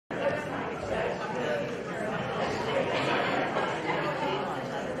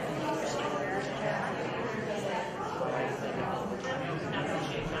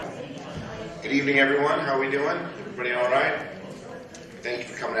evening, everyone. How are we doing? Everybody all right? Thank you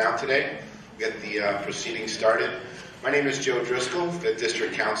for coming out today. We'll get the proceedings started. My name is Joe Driscoll, 5th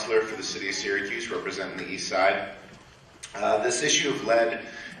District Councilor for the City of Syracuse, representing the East Side. This issue of lead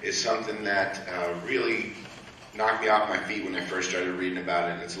is something that really knocked me off my feet when I first started reading about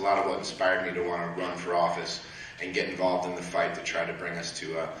it. It's a lot of what inspired me to want to run for office and get involved in the fight to try to bring us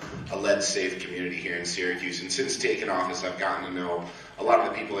to a lead-safe community here in Syracuse. And since taking office, I've gotten to know a lot of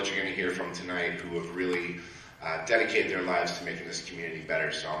the people that you're going to hear from tonight who have really dedicated their lives to making this community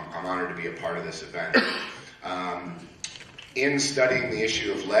better. So I'm honored to be a part of this event. In studying the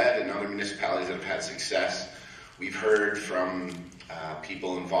issue of lead and other municipalities that have had success, we've heard from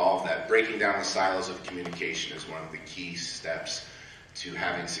people involved that breaking down the silos of communication is one of the key steps to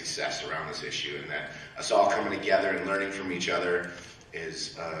having success around this issue, and that us all coming together and learning from each other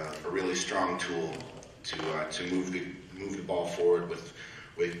is a really strong tool to move the ball forward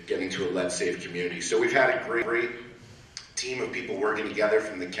with getting to a lead-safe community. So we've had a great team of people working together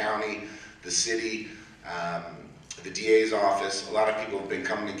from the county, the city, the DA's office. A lot of people have been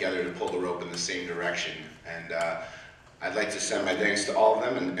coming together to pull the rope in the same direction, and I'd like to send my thanks to all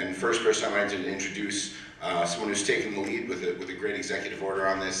of them. And first person I'd like to introduce someone who's taken the lead with a great executive order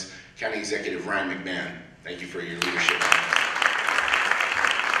on this, County Executive Ryan McMahon. Thank you for your leadership.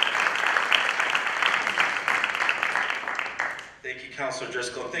 Thank you, Councilor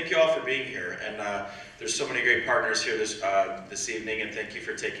Driscoll. Thank you all for being here. And there's so many great partners here this evening, and thank you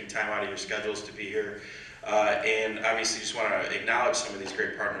for taking time out of your schedules to be here. And obviously, just want to acknowledge some of these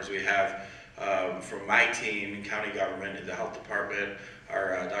great partners we have from my team in county government, in the health department,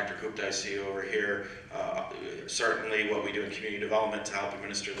 our Dr. Gupta, I see you over here. Certainly what we do in community development to help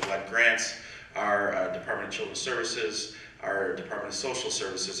administer the lead grants, our Department of Children's Services, our Department of Social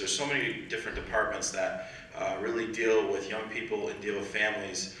Services. There's so many different departments that really deal with young people and deal with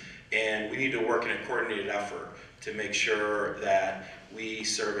families. And we need to work in a coordinated effort to make sure that we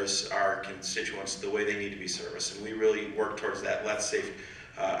service our constituents the way they need to be serviced. And we really work towards that lead-safe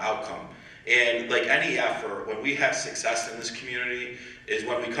outcome. And like any effort, when we have success in this community is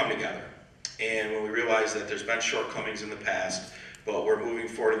when we come together. And when we realize that there's been shortcomings in the past, but we're moving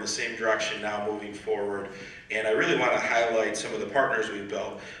forward in the same direction now, moving forward. And I really want to highlight some of the partners we've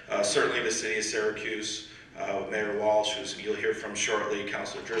built. Certainly the City of Syracuse, Mayor Walsh, who you'll hear from shortly,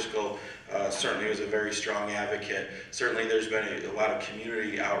 Councilor Driscoll, certainly was a very strong advocate. Certainly there's been a lot of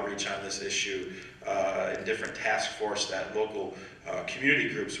community outreach on this issue and different task force that local community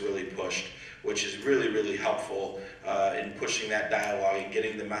groups really pushed, which is really, really helpful in pushing that dialogue and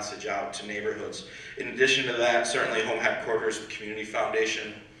getting the message out to neighborhoods. In addition to that, certainly Home Headquarters Community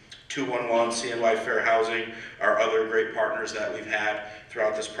Foundation, 211, CNY Fair Housing, are other great partners that we've had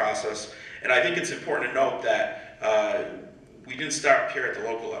throughout this process. And I think it's important to note that we didn't start here at the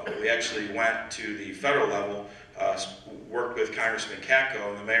local level. We actually went to the federal level, worked with Congressman Katko,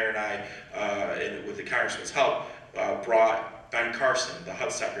 and the mayor and I, and with the congressman's help, brought Ben Carson, the HUD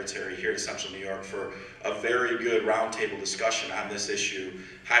secretary, here to Central New York for a very good roundtable discussion on this issue,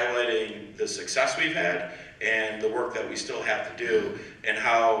 highlighting the success we've had and the work that we still have to do, and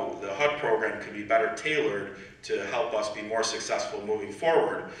how the HUD program could be better tailored to help us be more successful moving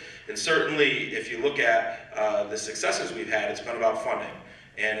forward. And certainly, if you look at the successes we've had, it's been about funding.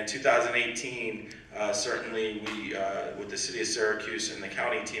 And in 2018, certainly we, with the City of Syracuse and the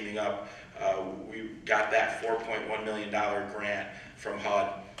county teaming up, we got that $4.1 million grant from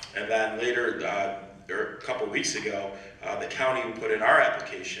HUD. And then later, a couple weeks ago, the county put in our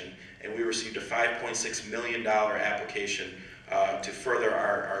application, and we received a $5.6 million application to further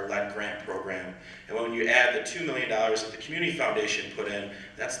our lead grant program. And when you add the $2 million that the Community Foundation put in,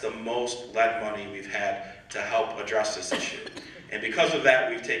 that's the most lead money we've had to help address this issue. And because of that,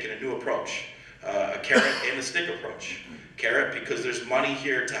 we've taken a new approach, a carrot and a stick approach. Carrot, because there's money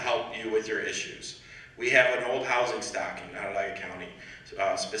here to help you with your issues. We have an old housing stock in Onondaga County,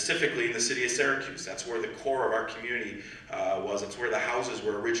 specifically in the City of Syracuse. That's where the core of our community was. It's where the houses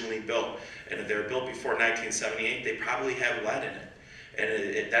were originally built. And if they were built before 1978, they probably have lead in it.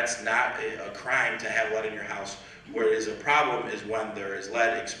 And that's not a crime to have lead in your house. Where it is a problem is when there is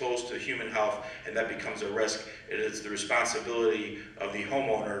lead exposed to human health, and that becomes a risk. It is the responsibility of the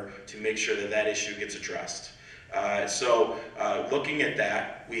homeowner to make sure that that issue gets addressed. So looking at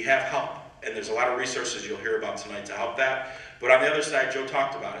that, we have help. And there's a lot of resources you'll hear about tonight to help that. But on the other side, Joe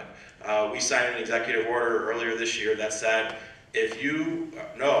talked about it. We signed an executive order earlier this year that said, if you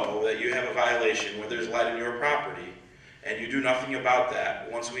know that you have a violation where there's lead in your property, and you do nothing about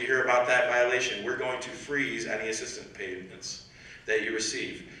that, once we hear about that violation, we're going to freeze any assistance payments that you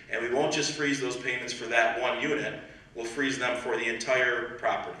receive. And we won't just freeze those payments for that one unit, we'll freeze them for the entire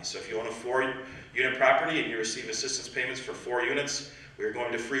property. So if you own a 4-unit property and you receive assistance payments for 4 units, we're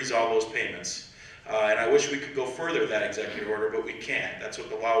going to freeze all those payments. And I wish we could go further with that executive order, but we can't. That's what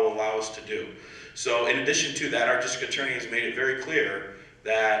the law will allow us to do. So in addition to that, our district attorney has made it very clear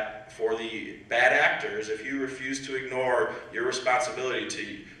that for the bad actors, if you refuse to ignore your responsibility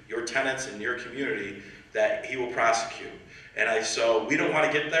to your tenants and your community, that he will prosecute. And so we don't want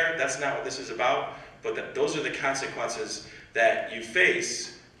to get there. That's not what this is about. But those are the consequences that you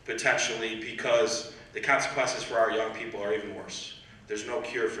face potentially, because the consequences for our young people are even worse. There's no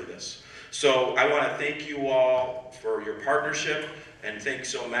cure for this. So I want to thank you all for your partnership, and thank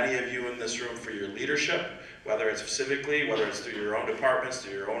so many of you in this room for your leadership, whether it's civically, whether it's through your own departments,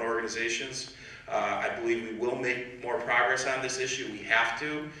 through your own organizations. I believe we will make more progress on this issue. We have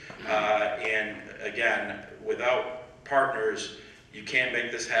to. And again, without partners, you can't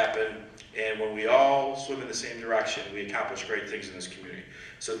make this happen. And when we all swim in the same direction, we accomplish great things in this community.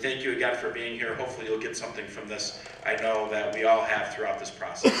 So thank you again for being here. Hopefully you'll get something from this. I know that we all have throughout this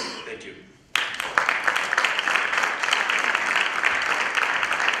process. Thank you.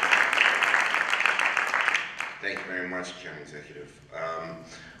 Thank you very much, County Executive.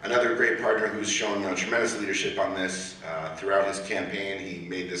 Another great partner who's shown tremendous leadership on this throughout his campaign. He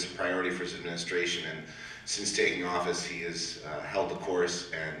made this a priority for his administration, and since taking office, he has held the course,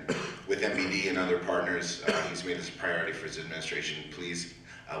 and with MBD and other partners, he's made this a priority for his administration. Please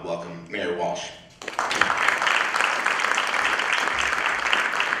welcome Mayor Walsh.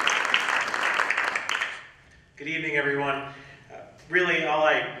 Good evening, everyone. Really, all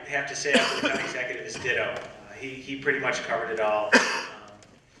I have to say after the county executive is ditto. He pretty much covered it all.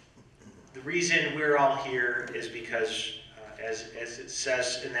 The reason we're all here is because, as it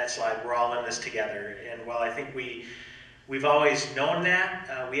says in that slide, we're all in this together. And while I think we've always known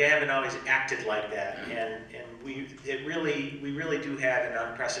that, we haven't always acted like that. And we really do have an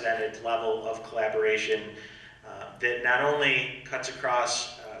unprecedented level of collaboration that not only cuts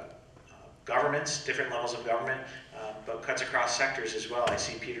across governments, different levels of government, but cuts across sectors as well. I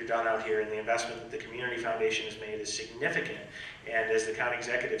see Peter Dunn out here, and the investment that the Community Foundation has made is significant. And as the county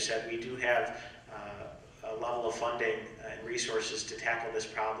executive said, we do have a level of funding and resources to tackle this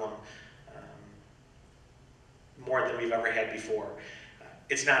problem more than we've ever had before.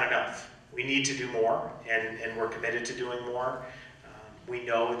 It's not enough. We need to do more, and we're committed to doing more. We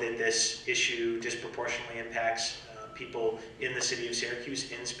know that this issue disproportionately impacts people in the city of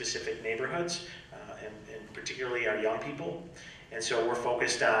Syracuse in specific neighborhoods, and particularly our young people. And so we're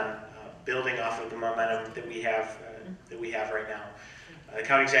focused on building off of the momentum that we have right now. The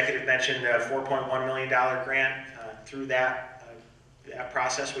county executive mentioned a $4.1 million grant. Through that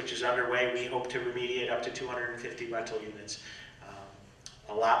process, which is underway, we hope to remediate up to 250 rental units.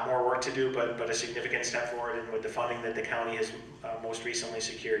 A lot more work to do, but a significant step forward. And with the funding that the county has most recently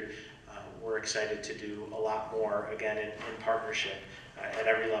secured, we're excited to do a lot more, again, in partnership at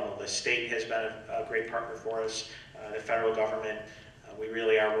every level. The state has been a great partner for us, the federal government. We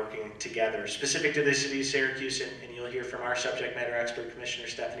really are working together. Specific to the city of Syracuse, and you'll hear from our subject matter expert, Commissioner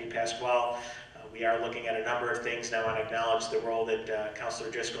Stephanie Pasquale, we are looking at a number of things now and acknowledge the role that Councilor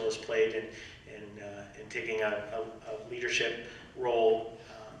Driscoll has played in taking a leadership role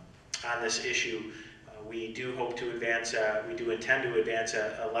on this issue. We do hope to advance, we do intend to advance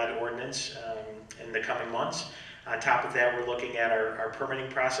a lead ordinance in the coming months. On top of that, we're looking at our permitting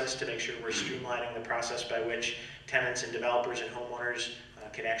process to make sure we're streamlining the process by which tenants and developers and homeowners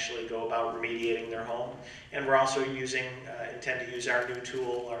can actually go about remediating their home. And we're also intend to use our new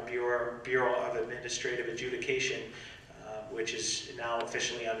tool, our Bureau of Administrative Adjudication, which is now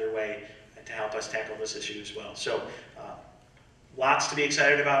officially underway to help us tackle this issue as well. So lots to be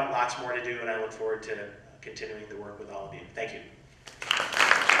excited about, lots more to do, and I look forward to continuing the work with all of you. Thank you.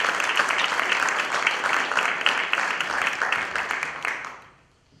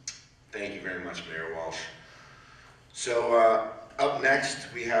 Thank you very much, Mayor Walsh. So up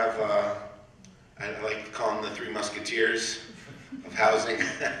next, we have, I like to call them the Three Musketeers of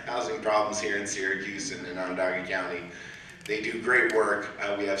housing problems here in Syracuse and in Onondaga County. They do great work.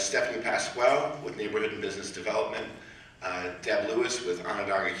 We have Stephanie Pasquale with Neighborhood and Business Development, Deb Lewis with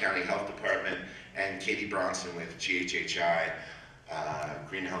Onondaga County Health Department, and Katie Bronson with GHHI,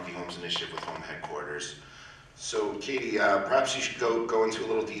 Green Healthy Homes Initiative with Home Headquarters. So Katie, perhaps you should go into a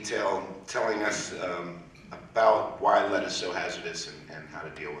little detail telling us about why lead is so hazardous and how to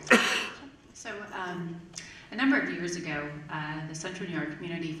deal with it. So a number of years ago, the Central New York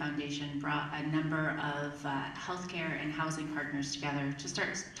Community Foundation brought a number of healthcare and housing partners together to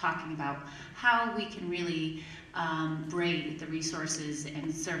start talking about how we can really braid the resources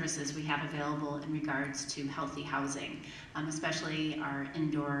and services we have available in regards to healthy housing, especially our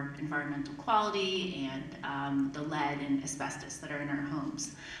indoor environmental quality and the lead and asbestos that are in our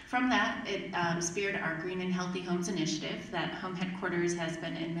homes. From that, it speared our Green and Healthy Homes initiative that Home Headquarters has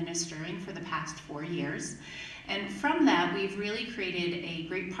been administering for the past 4 years. And from that, we've really created a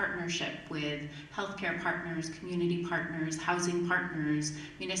great partnership with healthcare partners, community partners, housing partners,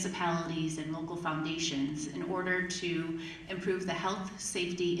 municipalities, and local foundations in order to improve the health,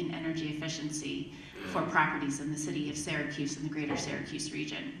 safety, and energy efficiency for properties in the city of Syracuse and the greater Syracuse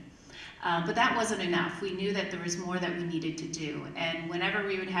region. But that wasn't enough. We knew that there was more that we needed to do. And whenever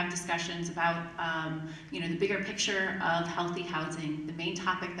we would have discussions about the bigger picture of healthy housing, the main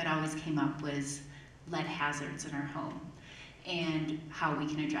topic that always came up was lead hazards in our home and how we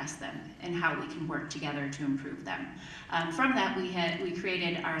can address them and how we can work together to improve them. From that, we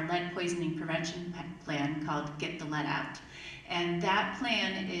created our lead poisoning prevention plan called Get the Lead Out. And that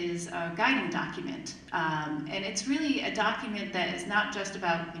plan is a guiding document. And it's really a document that is not just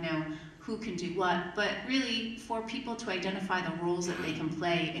about, who can do what, but really for people to identify the roles that they can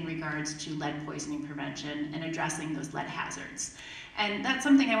play in regards to lead poisoning prevention and addressing those lead hazards. And that's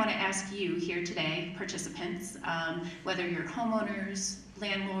something I want to ask you here today, participants, whether you're homeowners,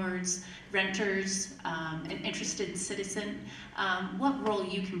 landlords, renters, an interested citizen, what role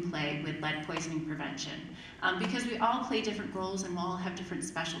you can play with lead poisoning prevention. Because we all play different roles and we all have different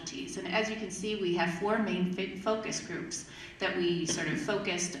specialties. And as you can see, we have 4 main focus groups that we sort of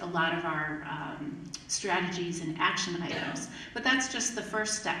focused a lot of our strategies and action items. But that's just the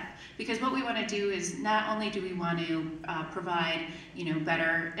first step. Because what we want to do is not only do we want to provide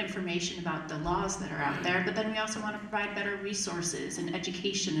better information about the laws that are out there, but then we also want to provide better resources and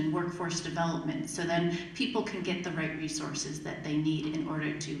education and workforce development so then people can get the right resources that they need in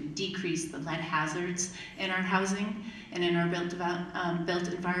order to decrease the lead hazards in our housing and in our built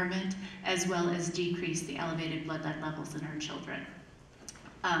environment, as well as decrease the elevated blood lead levels in our children.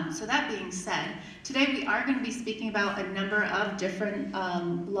 So that being said, today we are going to be speaking about a number of different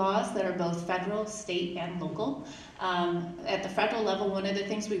laws that are both federal, state, and local. At the federal level, one of the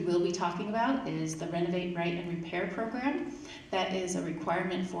things we will be talking about is the Renovate, Right, and Repair program. That is a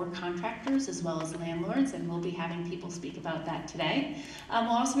requirement for contractors as well as landlords, and we'll be having people speak about that today. We'll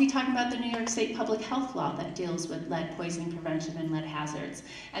also be talking about the New York State Public Health Law that deals with lead poisoning prevention and lead hazards.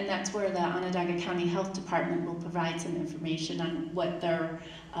 And that's where the Onondaga County Health Department will provide some information on what their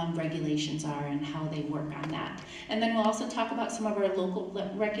regulations are and how they work on that. And then we'll also talk about some of our local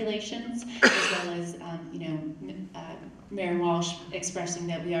regulations, as well as Mayor Walsh expressing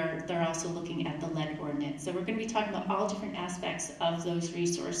that they're also looking at the lead ordinance. So we're going to be talking about all different aspects of those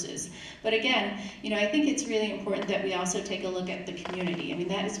resources. But again, I think it's really important that we also take a look at the community. I mean,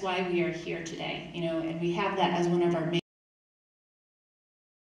 that is why we are here today, and we have that as one of our main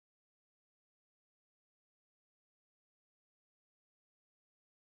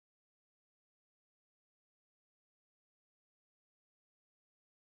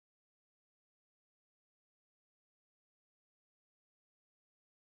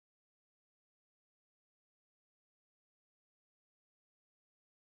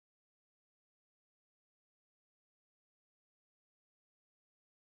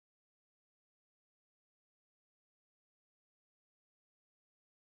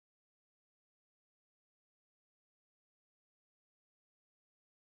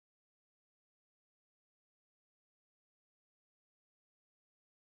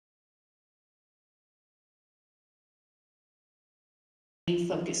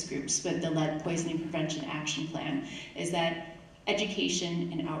focus groups with the lead poisoning prevention action plan is that education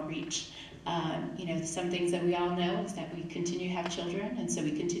and outreach. Some things that we all know is that we continue to have children, and so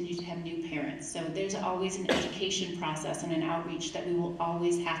we continue to have new parents. So there's always an education process and an outreach that we will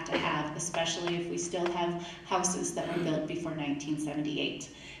always have to have, especially if we still have houses that were built before 1978.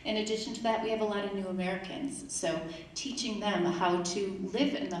 In addition to that, we have a lot of new Americans, so teaching them how to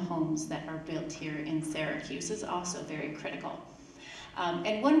live in the homes that are built here in Syracuse is also very critical.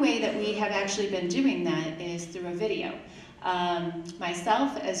 And one way that we have actually been doing that is through a video.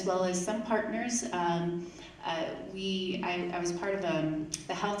 Myself, as well as some partners, I was part of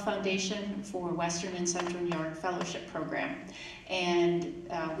the Health Foundation for Western and Central New York Fellowship Program. And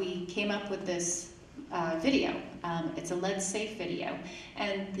we came up with this video. It's a lead safe video.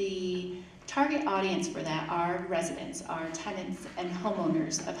 And the target audience for that are residents, are tenants and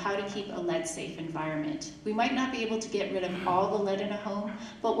homeowners of how to keep a lead-safe environment. We might not be able to get rid of all the lead in a home,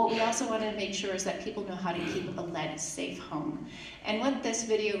 but what we also want to make sure is that people know how to keep a lead-safe home. And what this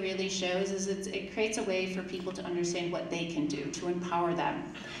video really shows is it creates a way for people to understand what they can do to empower them.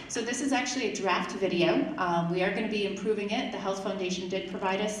 So this is actually a draft video. We are going to be improving it. The Health Foundation did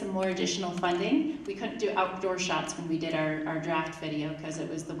provide us some more additional funding. We couldn't do outdoor shots when we did our draft video because it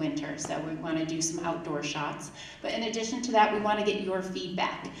was the winter, so we want to do some outdoor shots. But in addition to that, we want to get your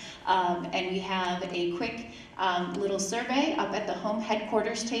feedback. And we have a quick little survey up at the home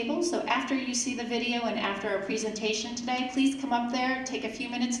headquarters table. So after you see the video and after our presentation today, please come up there, take a few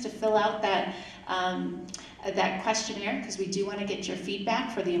minutes to fill out that questionnaire, because we do want to get your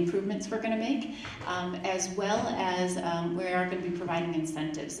feedback for the improvements we're going to make, as well as we are going to be providing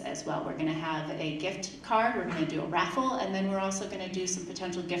incentives as well. We're going to have a gift card, we're going to do a raffle, and then we're also going to do some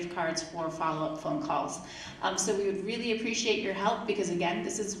potential gift cards for follow-up phone calls. So we would really appreciate your help, because again,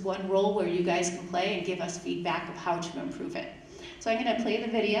 this is one role where you guys can play and give us feedback of how to improve it. So I'm going to play the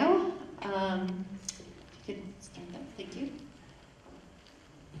video. You can start that. Thank you.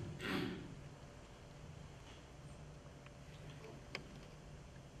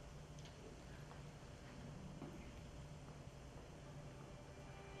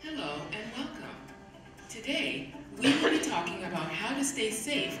 Hello and welcome. Today, we will be talking about how to stay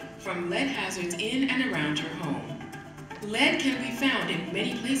safe from lead hazards in and around your home. Lead can be found in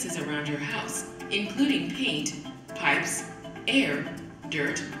many places around your house, including paint, pipes, air,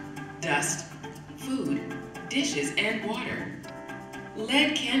 dirt, dust, food, dishes, and water.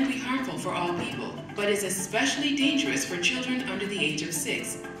 Lead can be harmful for all people, but is especially dangerous for children under the age of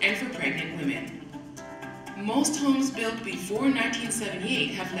 6 and for pregnant women. Most homes built before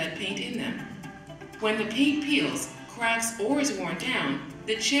 1978 have lead paint in them. When the paint peels, cracks, or is worn down,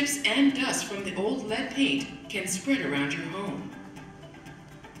 the chips and dust from the old lead paint can spread around your home.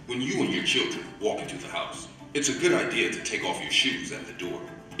 When you and your children walk into the house, it's a good idea to take off your shoes at the door.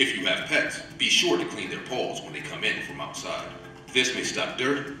 If you have pets, be sure to clean their paws when they come in from outside. This may stop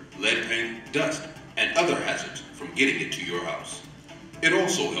dirt, lead paint, dust, and other hazards from getting into your house. It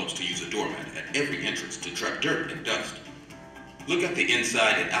also helps to use a doormat at every entrance to trap dirt and dust. Look at the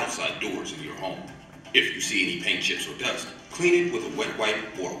inside and outside doors in your home. If you see any paint chips or dust, clean it with a wet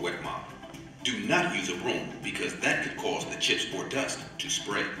wipe or a wet mop. Do not use a broom, because that could cause the chips or dust to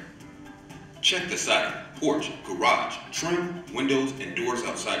spread. Check the siding, porch, garage, trim, windows, and doors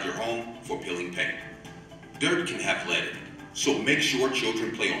outside your home for peeling paint. Dirt can have lead in it, so make sure children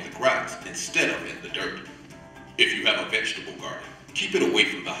play on the grass instead of in the dirt. If you have a vegetable garden, keep it away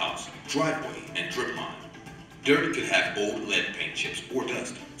from the house, driveway, and drip line. Dirt could have old lead paint chips or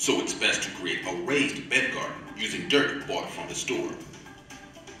dust, so it's best to create a raised bed garden using dirt bought from the store.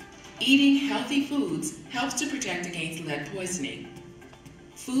 Eating healthy foods helps to protect against lead poisoning.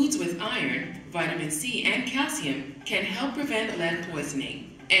 Foods with iron, vitamin C, and calcium can help prevent lead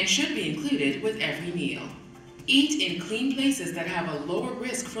poisoning and should be included with every meal. Eat in clean places that have a lower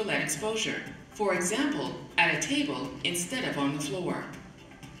risk for lead exposure. For example, at a table instead of on the floor.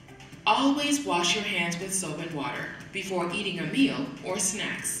 Always wash your hands with soap and water before eating a meal or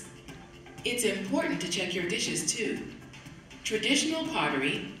snacks. It's important to check your dishes too. Traditional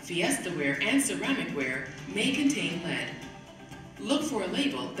pottery, fiestaware, and ceramicware may contain lead. Look for a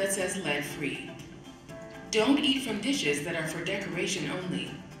label that says lead-free. Don't eat from dishes that are for decoration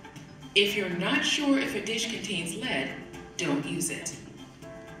only. If you're not sure if a dish contains lead, don't use it.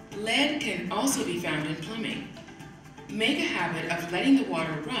 Lead can also be found in plumbing. Make a habit of letting the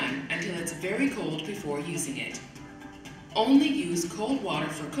water run until it's very cold before using it. Only use cold water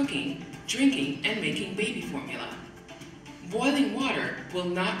for cooking, drinking, and making baby formula. Boiling water will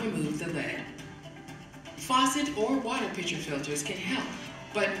not remove the lead. Faucet or water pitcher filters can help,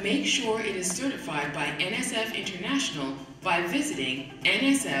 but make sure it is certified by NSF International by visiting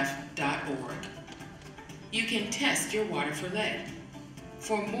nsf.org. You can test your water for lead.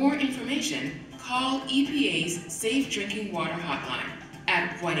 For more information, call EPA's Safe Drinking Water Hotline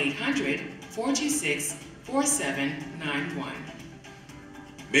at 1-800-426-4791.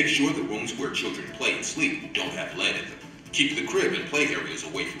 Make sure the rooms where children play and sleep don't have lead in them. Keep the crib and play areas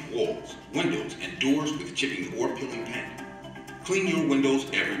away from walls, windows, and doors with chipping or peeling paint. Clean your windows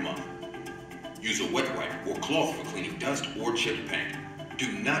every month. Use a wet wipe or cloth for cleaning dust or chipped paint.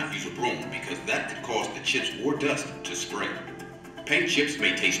 Do not use a broom, because that could cause the chips or dust to spray. Paint chips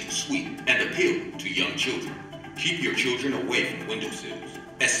may taste sweet and appeal to young children. Keep your children away from windowsills,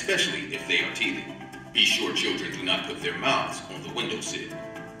 especially if they are teething. Be sure children do not put their mouths on the windowsill.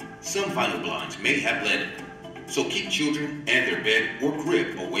 Some vinyl blinds may have lead in them, so keep children and their bed or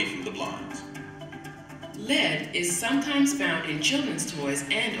crib away from the blinds. Lead is sometimes found in children's toys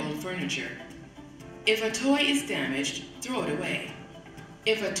and old furniture. If a toy is damaged, throw it away.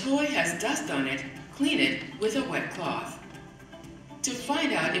 If a toy has dust on it, clean it with a wet cloth. To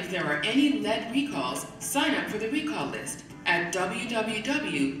find out if there are any lead recalls, sign up for the recall list at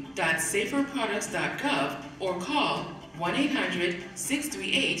www.saferproducts.gov or call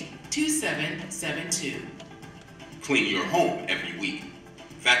 1-800-638-2772. Clean your home every week.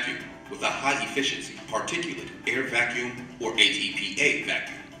 Vacuum with a high-efficiency particulate air vacuum or HEPA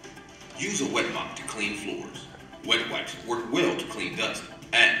vacuum. Use a wet mop to clean floors. Wet wipes work well to clean dust,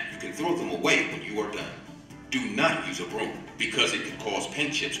 and you can throw them away when you are done. Do not use a broom because it can cause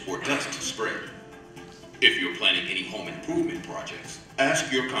paint chips or dust to spread. If you're planning any home improvement projects,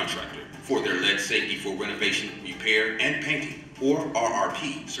 ask your contractor for their lead safety for renovation, repair, and painting, or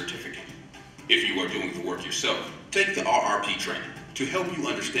RRP certificate. If you are doing the work yourself, take the RRP training to help you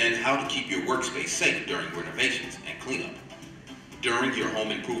understand how to keep your workspace safe during renovations and cleanup. During your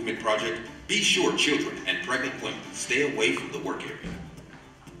home improvement project, be sure children and pregnant women stay away from the work area.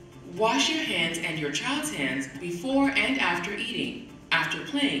 Wash your hands and your child's hands before and after eating, after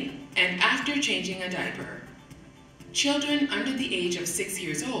playing, and after changing a diaper. Children under the age of 6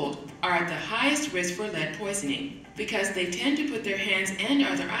 years old are at the highest risk for lead poisoning because they tend to put their hands and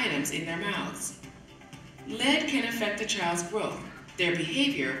other items in their mouths. Lead can affect the child's growth, their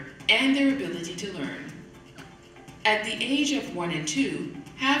behavior, and their ability to learn. At the age of 1 and 2,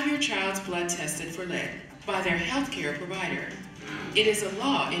 have your child's blood tested for lead by their healthcare provider. It is a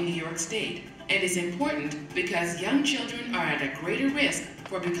law in New York State and is important because young children are at a greater risk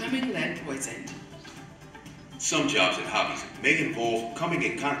for becoming lead poisoned. Some jobs and hobbies may involve coming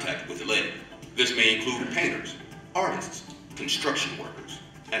in contact with lead. This may include painters, artists, construction workers,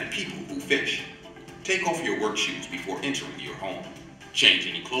 and people who fish. Take off your work shoes before entering your home. Change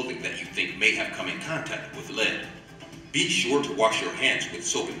any clothing that you think may have come in contact with lead. Be sure to wash your hands with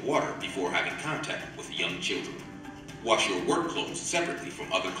soap and water before having contact with young children. Wash your work clothes separately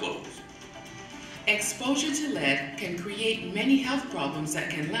from other clothes. Exposure to lead can create many health problems that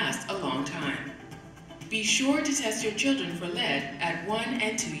can last a long time. Be sure to test your children for lead at 1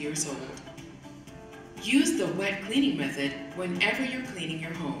 and 2 years old. Use the wet cleaning method whenever you're cleaning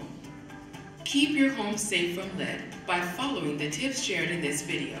your home. Keep your home safe from lead by following the tips shared in this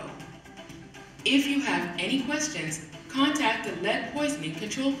video. If you have any questions, contact the Lead Poisoning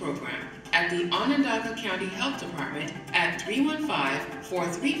Control Program at the Onondaga County Health Department at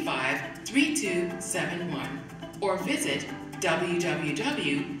 315-435-3271 or visit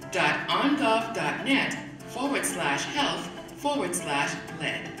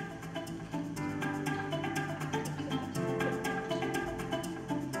www.ongov.net/health/lead.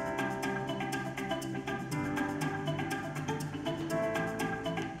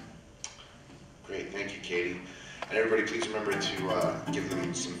 Great, thank you, Katie. And everybody, please remember to give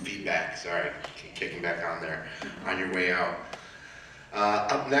them some feedback. Sorry, kicking back on there on your way out.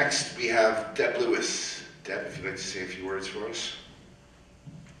 Up next, we have Deb Lewis. Deb, if you'd like to say a few words for us.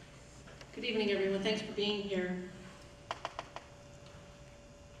 Good evening, everyone. Thanks for being here.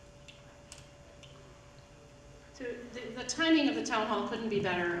 So the timing of the town hall couldn't be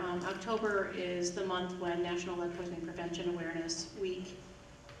better. October is the month when National Lead Poisoning Prevention Awareness Week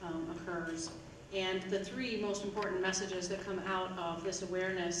occurs. And the three most important messages that come out of this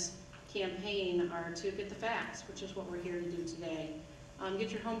awareness campaign are to get the facts, which is what we're here to do today.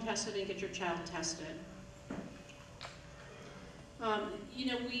 Get your home tested and get your child tested. You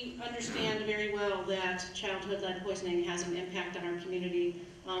know, we understand very well that childhood lead poisoning has an impact on our community,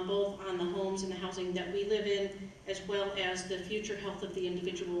 both on the homes and the housing that we live in, as well as the future health of the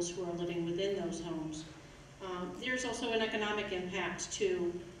individuals who are living within those homes. There's also an economic impact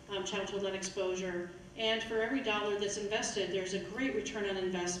to childhood lead exposure, and for every dollar that's invested, there's a great return on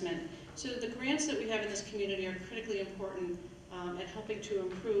investment. So the grants that we have in this community are critically important at helping to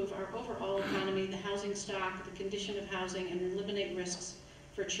improve our overall economy, the housing stock, the condition of housing, and eliminate risks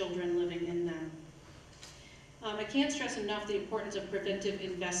for children living in them. I can't stress enough the importance of preventive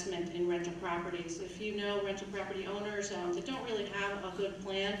investment in rental properties. If you know rental property owners that don't really have a good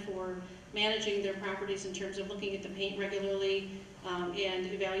plan for managing their properties in terms of looking at the paint regularly and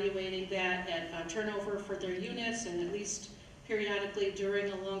evaluating that at turnover for their units and at least periodically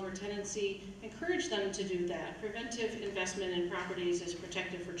during a longer tenancy, encourage them to do that. Preventive investment in properties is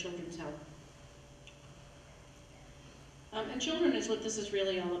protective for children's health. And children is what this is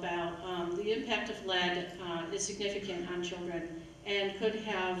really all about. The impact of lead is significant on children and could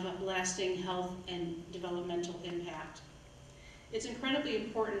have lasting health and developmental impact. It's incredibly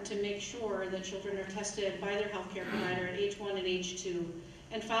important to make sure that children are tested by their healthcare provider at age 1 and age 2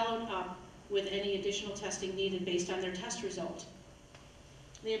 and followed up with any additional testing needed based on their test result.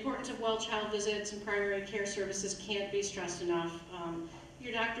 The importance of well child visits and primary care services can't be stressed enough.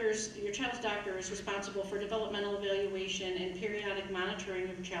 Your child's doctor is responsible for developmental evaluation and periodic monitoring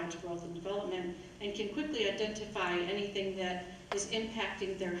of your child's growth and development and can quickly identify anything that is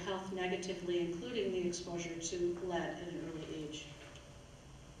impacting their health negatively, including the exposure to lead at an early age.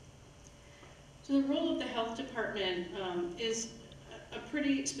 So the role of the health department is a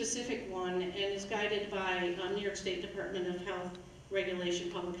pretty specific one and is guided by New York State Department of Health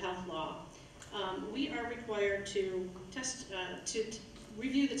Regulation Public Health Law. We are required to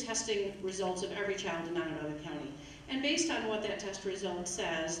review the testing results of every child in Onondaga County. And based on what that test result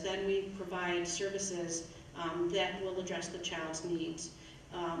says, then we provide services that will address the child's needs.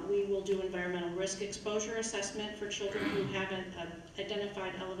 We will do environmental risk exposure assessment for children who have an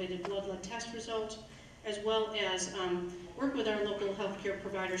identified elevated blood lead test result, as well as work with our local healthcare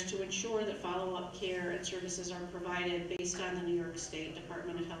providers to ensure that follow-up care and services are provided based on the New York State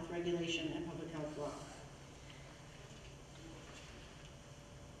Department of Health Regulation and Public Health Law.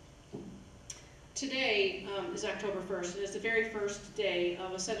 Today is October 1st. It is the very first day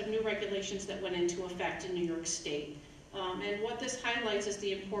of a set of new regulations that went into effect in New York State. And what this highlights is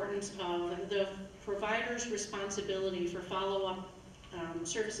the importance of the provider's responsibility for follow-up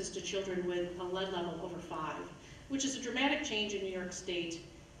services to children with a lead level over 5, which is a dramatic change in New York State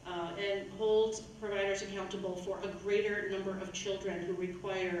and holds providers accountable for a greater number of children who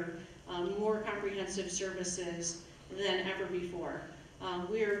require more comprehensive services than ever before.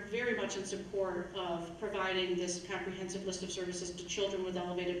 We are very much in support of providing this comprehensive list of services to children with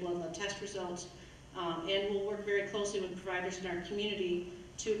elevated blood lead test results, and we'll work very closely with providers in our community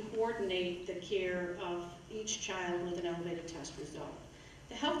to coordinate the care of each child with an elevated test result.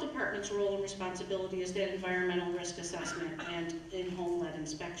 The health department's role and responsibility is that environmental risk assessment and in-home lead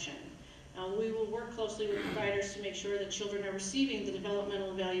inspection. We will work closely with providers to make sure that children are receiving the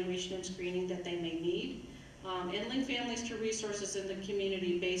developmental evaluation and screening that they may need, and link families to resources in the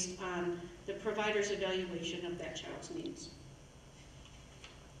community based on the provider's evaluation of that child's needs.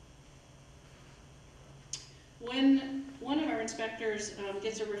 When one of our inspectors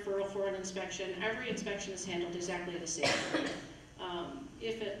gets a referral for an inspection, every inspection is handled exactly the same.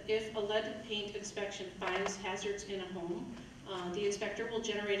 If a lead paint inspection finds hazards in a home, the inspector will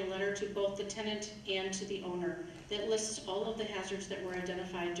generate a letter to both the tenant and to the owner that lists all of the hazards that were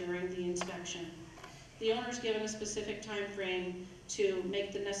identified during the inspection. The owner is given a specific time frame to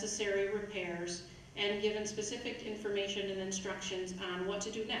make the necessary repairs and given specific information and instructions on what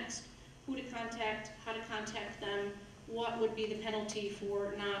to do next, who to contact, how to contact them, what would be the penalty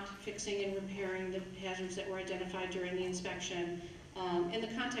for not fixing and repairing the hazards that were identified during the inspection, and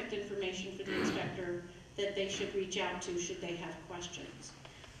the contact information for the inspector that they should reach out to should they have questions.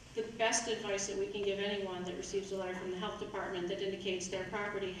 The best advice that we can give anyone that receives a letter from the health department that indicates their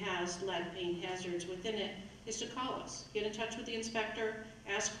property has lead paint hazards within it is to call us. Get in touch with the inspector,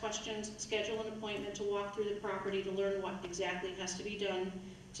 ask questions, schedule an appointment to walk through the property to learn what exactly has to be done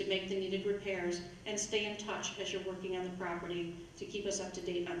to make the needed repairs, and stay in touch as you're working on the property to keep us up to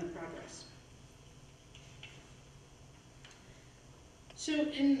date on the progress. So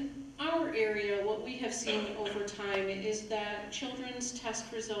in our area, what we have seen over time is that children's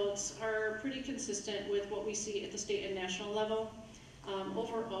test results are pretty consistent with what we see at the state and national level.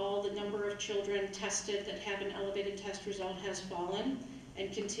 Overall, the number of children tested that have an elevated test result has fallen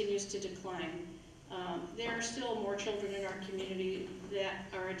and continues to decline. There are still more children in our community that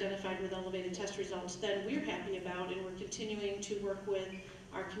are identified with elevated test results than we're happy about, and we're continuing to work with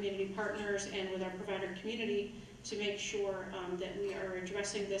our community partners and with our provider community to make sure that we are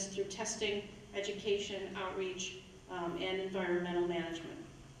addressing this through testing, education, outreach, and environmental management.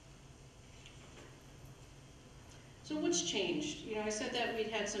 So what's changed? You know, I said that we'd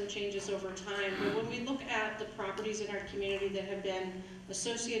had some changes over time, but when we look at the properties in our community that have been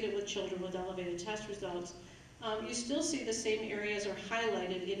associated with children with elevated test results, you still see the same areas are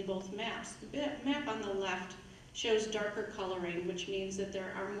highlighted in both maps. The map on the left shows darker coloring, which means that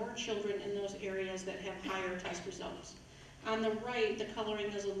there are more children in those areas that have higher test results. On the right, the coloring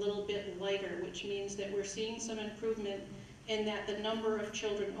is a little bit lighter, which means that we're seeing some improvement in that the number of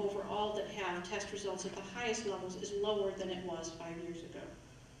children overall that have test results at the highest levels is lower than it was 5 years ago.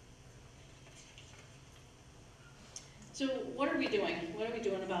 So what are we doing? What are we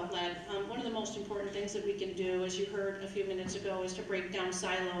doing about lead? One of the most important things that we can do, as you heard a few minutes ago, is to break down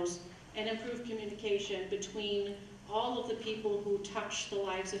silos and improve communication between all of the people who touch the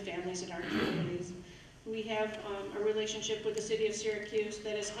lives of families in our communities. We have a relationship with the city of Syracuse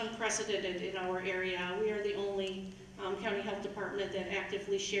that is unprecedented in our area. We are the only county health department that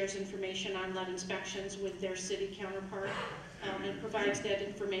actively shares information on lead inspections with their city counterpart and provides that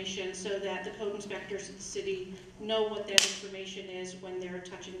information so that the code inspectors of the city know what that information is when they're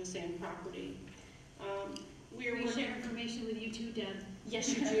touching the same property. We share information with you too, Deb.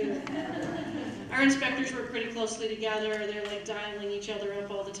 Yes, you do. Our inspectors work pretty closely together. They're like dialing each other up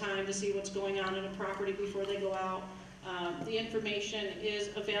all the time to see what's going on in a property before they go out. The information is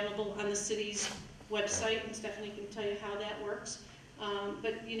available on the city's website, and Stephanie can tell you how that works.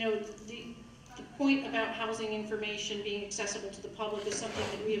 But you know, the point about housing information being accessible to the public is something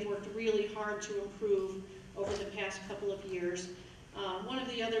that we have worked really hard to improve over the past couple of years. One of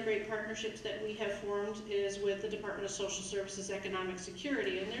the other great partnerships that we have formed is with the Department of Social Services Economic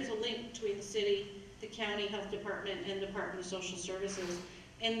Security, and there's a link between the city, the county health department, and Department of Social Services,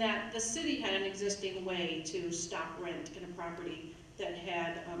 in that the city had an existing way to stop rent in a property that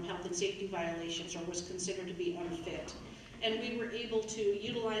had health and safety violations or was considered to be unfit. And we were able to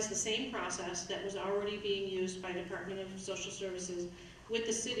utilize the same process that was already being used by Department of Social Services with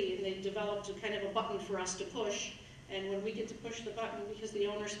the city, and they developed a kind of a button for us to push. And when we get to push the button, because the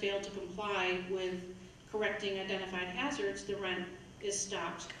owners failed to comply with correcting identified hazards, the rent is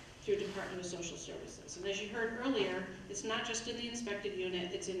stopped through Department of Social Services. And as you heard earlier, it's not just in the inspected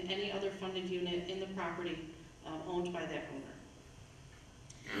unit, it's in any other funded unit in the property owned by that owner.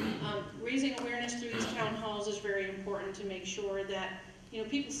 Raising awareness through these town halls is very important to make sure that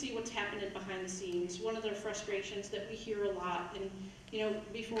people see what's happening behind the scenes. One of the frustrations that we hear a lot, and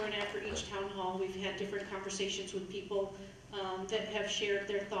before and after each town hall, we've had different conversations with people that have shared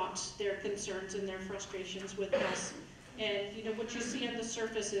their thoughts, their concerns, and their frustrations with us. And what you see on the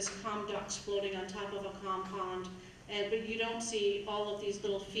surface is calm ducks floating on top of a calm pond, but you don't see all of these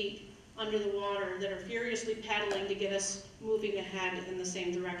little feet under the water that are furiously paddling to get us moving ahead in the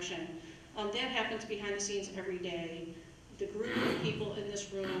same direction. That happens behind the scenes every day. The group of people in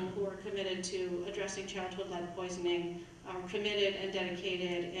this room who are committed to addressing childhood lead poisoning are committed and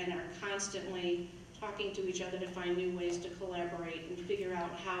dedicated and are constantly talking to each other to find new ways to collaborate and figure out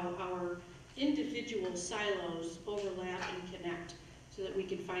how our individual silos overlap and connect so that we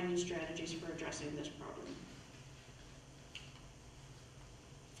can find new strategies for addressing this problem.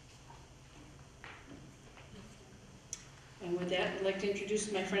 And with that, I'd like to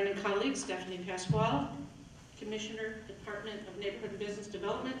introduce my friend and colleague, Stephanie Pasquale, Commissioner, Department of Neighborhood and Business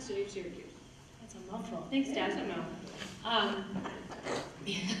Development, City of Syracuse. That's a mouthful. Thanks, Deb. That's a mouthful.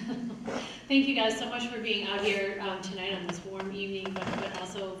 Thank you guys so much for being out here tonight on this warm evening, but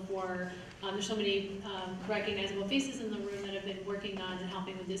also for, there's so many recognizable faces in the room that have been working on and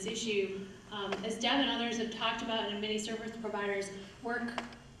helping with this issue. As Deb and others have talked about, and many service providers work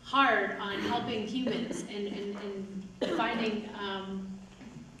hard on helping humans and finding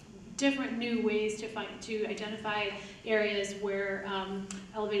different new ways to identify areas where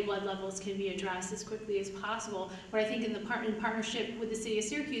elevated blood levels can be addressed as quickly as possible. But I think in partnership with the City of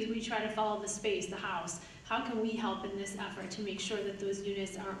Syracuse, we try to follow the space, the house. How can we help in this effort to make sure that those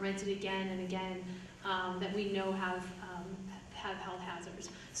units aren't rented again and again, that we know have health hazards?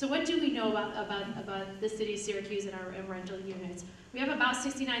 So what do we know about the City of Syracuse and our rental units? We have about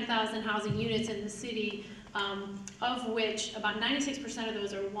 69,000 housing units in the city, of which about 96% of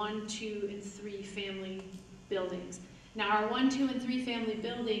those are 1, 2, and 3 family buildings. Now our 1, 2, and 3 family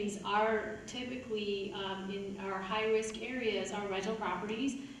buildings are typically in our high-risk areas are rental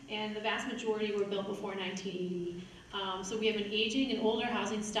properties, and the vast majority were built before 1980. So we have an aging and older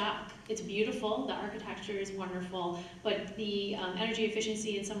housing stock. It's beautiful, the architecture is wonderful, but the energy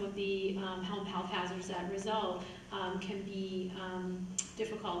efficiency and some of the health hazards that result can be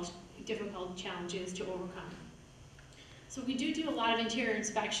difficult challenges to overcome. So we do a lot of interior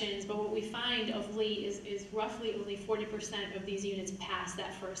inspections, but what we find of late is roughly only 40% of these units pass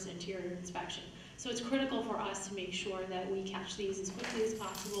that first interior inspection. So it's critical for us to make sure that we catch these as quickly as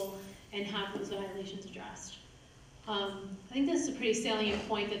possible and have those violations addressed. I think this is a pretty salient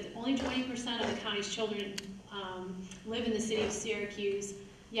point that only 20% of the county's children live in the City of Syracuse,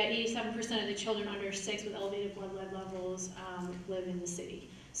 yet 87% of the children under 6 with elevated blood lead levels live in the city.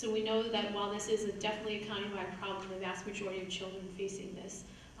 So we know that while this is definitely a countywide problem, the vast majority of children facing this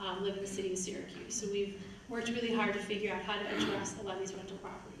live in the City of Syracuse. So we've worked really hard to figure out how to address a lot of these rental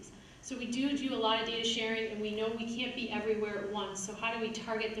properties. So we do a lot of data sharing, and we know we can't be everywhere at once. So how do we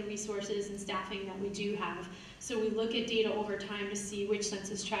target the resources and staffing that we do have? So we look at data over time to see which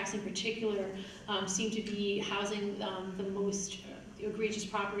census tracts in particular seem to be housing the most egregious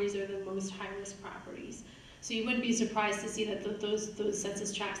properties or the most high-risk properties. So you wouldn't be surprised to see that those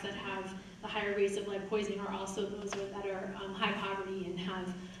census tracts that have the higher rates of lead poisoning are also those that are high poverty and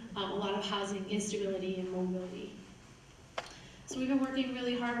have a lot of housing instability and mobility. So we've been working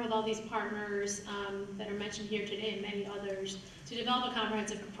really hard with all these partners that are mentioned here today and many others to develop a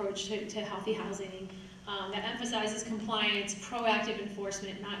comprehensive approach to healthy housing that emphasizes compliance, proactive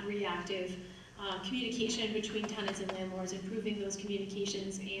enforcement, not reactive, communication between tenants and landlords, improving those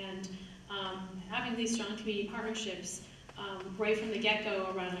communications, and having these strong community partnerships right from the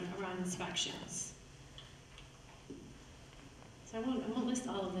get-go around inspections. So I won't list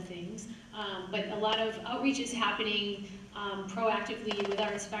all of the things, but a lot of outreach is happening proactively with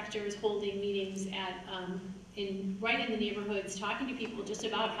our inspectors, holding meetings at right in the neighborhoods, talking to people just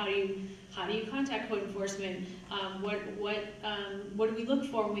about how do you contact code enforcement, what do we look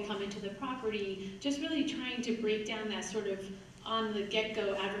for when we come into the property, just really trying to break down that sort of on the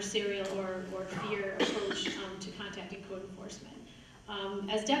get-go adversarial or fear approach to contacting code enforcement.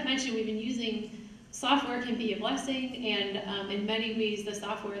 As Deb mentioned, we've been using software can be a blessing, and in many ways the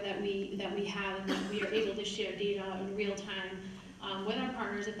software that we have and that we are able to share data in real time with our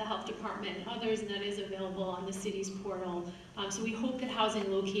partners at the health department and others, and that is available on the city's portal. So we hope that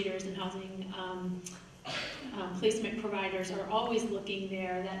housing locators and housing placement providers are always looking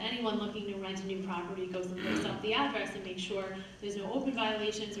there, that anyone looking to rent a new property goes and looks up the address and makes sure there's no open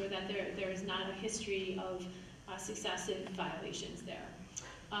violations or that there is not a history of successive violations there.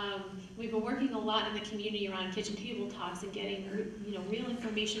 We've been working a lot in the community around kitchen table talks and getting real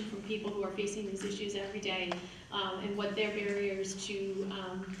information from people who are facing these issues every day and what their barriers to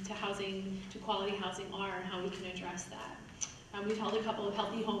housing, to quality housing are and how we can address that. We've held a couple of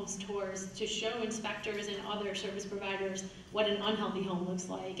healthy homes tours to show inspectors and other service providers what an unhealthy home looks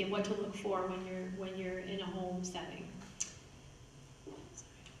like and what to look for when you're in a home setting.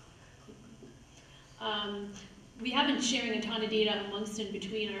 We have been sharing a ton of data amongst and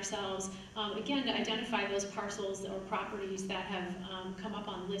between ourselves, again, to identify those parcels or properties that have come up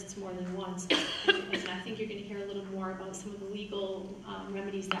on lists more than once. And I think you're going to hear a little more about some of the legal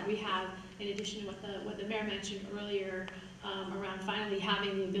remedies that we have, in addition to what the mayor mentioned earlier around finally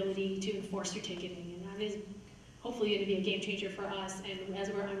having the ability to enforce your ticketing. And that is hopefully going to be a game changer for us. And as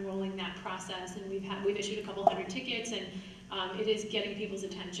we're unrolling that process, and we've issued a couple hundred tickets, and it is getting people's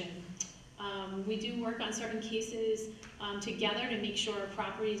attention. We do work on certain cases together to make sure our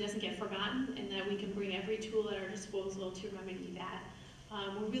property doesn't get forgotten and that we can bring every tool at our disposal to remedy that.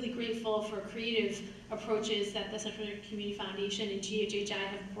 We're really grateful for creative approaches that the Central New York Community Foundation and GHHI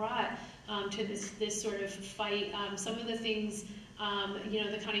have brought to this sort of fight. Some of the things,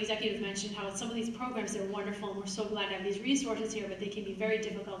 the county executive mentioned how some of these programs are wonderful and we're so glad to have these resources here, but they can be very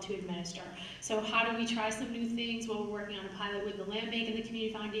difficult to administer. So how do we try some new things? Well, we're working on a pilot with the Land Bank and the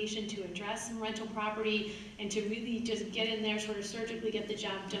Community Foundation to address some rental property and to really just get in there, sort of surgically get the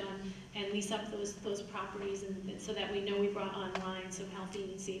job done and lease up those properties and so that we know we brought online some healthy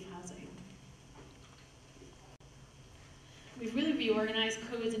and safe housing. We've really reorganized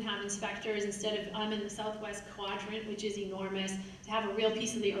codes and have inspectors, instead of I'm in the southwest quadrant, which is enormous, to have a real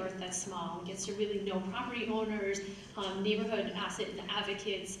piece of the earth that's small. It gets to really know property owners, neighborhood asset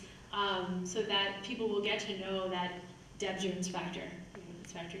advocates, so that people will get to know that Deb's your inspector.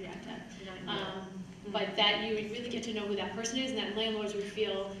 Inspector, yeah, Deb. But that you would really get to know who that person is, and that landlords would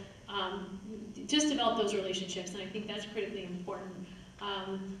feel, just develop those relationships, and I think that's critically important.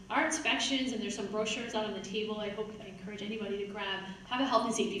 Our inspections, and there's some brochures out on the table, I encourage anybody to grab, have a health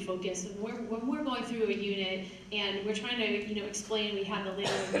and safety focus. When we're going through a unit and we're trying to explain, we had the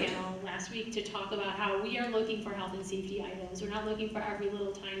landlord panel last week to talk about how we are looking for health and safety items. We're not looking for every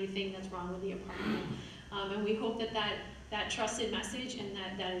little tiny thing that's wrong with the apartment. And we hope that trusted message and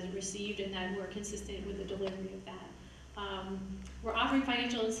that is received and that we're consistent with the delivery of that. We're offering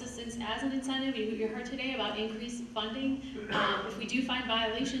financial assistance as an incentive. You heard today about increased funding. If we do find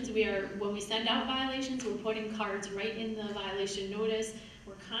violations, when we send out violations, we're putting cards right in the violation notice.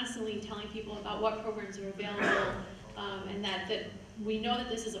 We're constantly telling people about what programs are available, and that we know that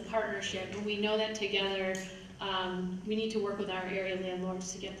this is a partnership, and we know that together we need to work with our area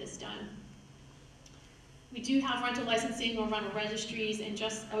landlords to get this done. We do have rental licensing or rental registries, and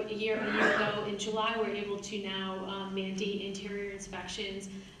just a year ago in July, we're able to now mandate interior inspections,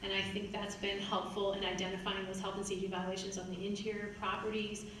 and I think that's been helpful in identifying those health and safety violations on the interior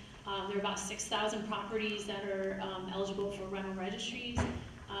properties. There are about 6,000 properties that are eligible for rental registries,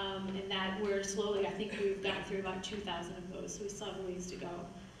 and that we're slowly, I think we've gotten through about 2,000 of those, so we still have a ways to go.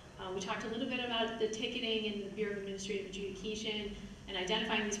 We talked a little bit about the ticketing and the Bureau of Administrative Adjudication, and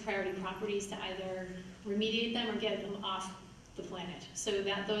identifying these priority properties to either remediate them or get them off the planet. So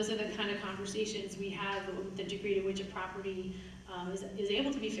that those are the kind of conversations we have with the degree to which a property is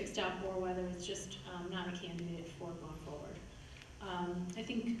able to be fixed up, or whether it's just not a candidate for going forward. I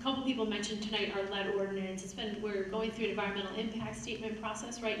think a couple people mentioned tonight our lead ordinance. We're going through an environmental impact statement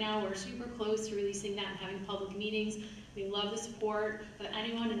process right now. We're super close to releasing that and having public meetings. We love the support of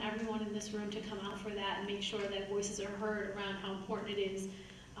anyone and everyone in this room to come out for that and make sure that voices are heard around how important it is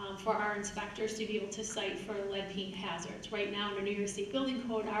for our inspectors to be able to cite for lead paint hazards. Right now, under New York State Building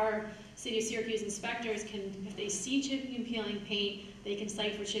Code, our City of Syracuse inspectors can, if they see chipping and peeling paint, they can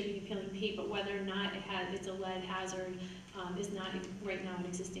cite for chipping and peeling paint, but whether or not it's a lead hazard is not right now an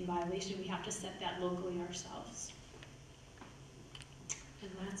existing violation. We have to set that locally ourselves.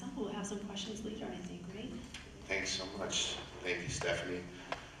 And that's all. We'll have some questions later, I think, right? Thanks so much. Thank you, Stephanie.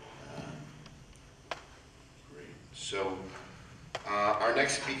 Great. So our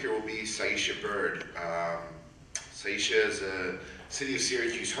next speaker will be Saisha Bird. Saisha is a City of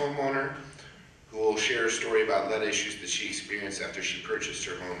Syracuse homeowner who will share a story about lead issues that she experienced after she purchased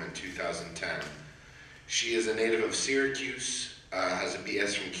her home in 2010. She is a native of Syracuse, has a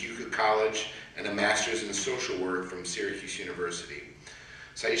BS from Keuka College, and a master's in social work from Syracuse University.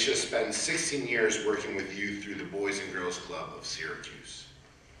 Saisha spent 16 years working with youth through the Boys and Girls Club of Syracuse.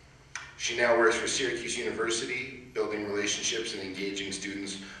 She now works for Syracuse University, building relationships and engaging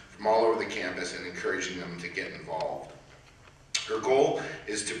students from all over the campus and encouraging them to get involved. Her goal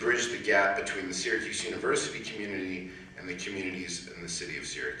is to bridge the gap between the Syracuse University community and the communities in the city of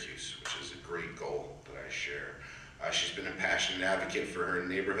Syracuse, which is a great goal that I share. She's been a passionate advocate for her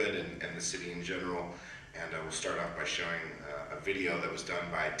neighborhood and the city in general, and we'll start off by showing a video that was done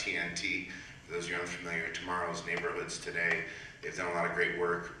by TNT. For those of you unfamiliar, Tomorrow's Neighborhoods Today, they've done a lot of great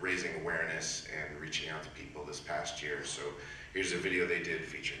work raising awareness and reaching out to people this past year. So here's a video they did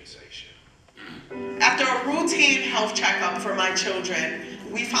featuring Saisha. After a routine health checkup for my children,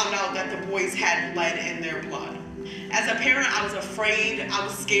 we found out that the boys had lead in their blood. As a parent, I was afraid, I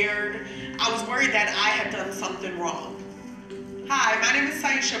was scared, I was worried that I had done something wrong. Hi, my name is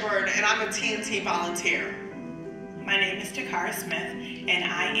Saisha Bird, and I'm a TNT volunteer. My name is Takara Smith, and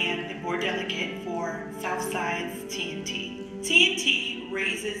I am the board delegate for Southside's TNT. TNT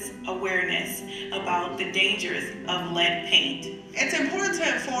raises awareness about the dangers of lead paint. It's important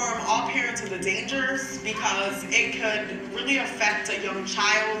to inform all parents of the dangers because it could really affect a young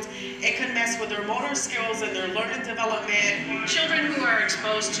child. It could mess with their motor skills and their learning development. Children who are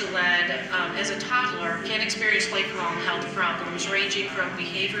exposed to lead as a toddler can experience lifelong health problems ranging from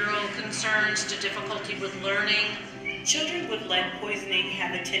behavioral concerns to difficulty with learning. Children with lead poisoning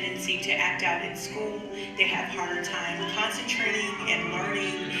have a tendency to act out in school. They have a harder time concentrating and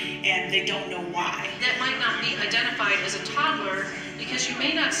learning, and they don't know why. That might not be identified as a toddler because you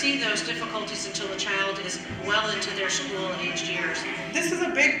may not see those difficulties until the child is well into their school-aged years. This is a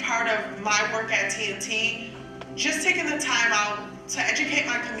big part of my work at TNT, just taking the time out to educate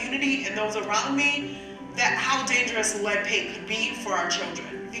my community and those around me that how dangerous lead paint could be for our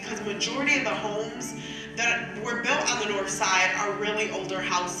children, because the majority of the homes that were built on the north side are really older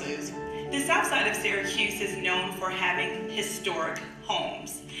houses. The south side of Syracuse is known for having historic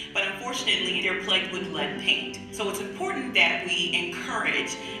homes, but unfortunately they're plagued with lead paint. So it's important that we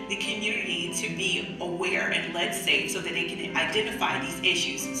encourage the community to be aware and lead safe so that they can identify these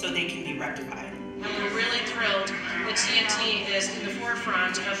issues so they can be rectified. And we're really thrilled that TNT is in the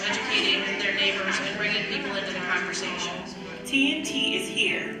forefront of educating their neighbors and bringing people into the conversation. TNT is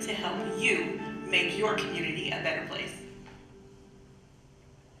here to help you make your community a better place.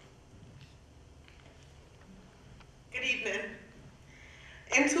 Good evening.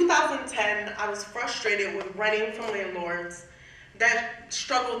 In 2010, I was frustrated with renting from landlords that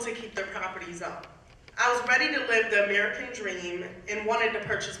struggled to keep their properties up. I was ready to live the American dream and wanted to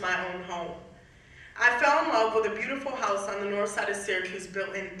purchase my own home. I fell in love with a beautiful house on the north side of Syracuse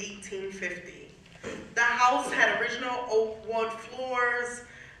built in 1850. The house had original oak wood floors,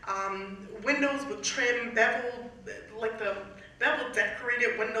 windows with trim, beveled, like the beveled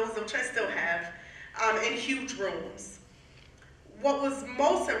decorated windows, which I still have, and huge rooms. What was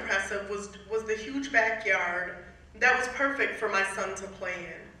most impressive was the huge backyard that was perfect for my son to play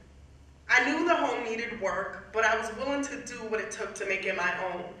in. I knew the home needed work, but I was willing to do what it took to make it my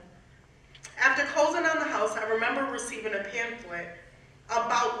own. After closing on the house, I remember receiving a pamphlet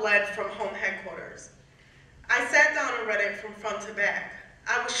about lead from home headquarters. I sat down and read it from front to back.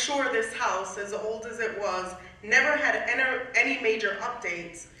 I was sure this house, as old as it was, never had any major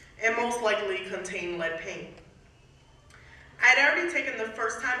updates and most likely contained lead paint. I had already taken the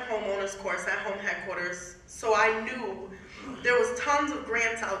first-time homeowners course at home headquarters, so I knew there was tons of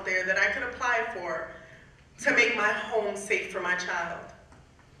grants out there that I could apply for, to make my home safe for my child.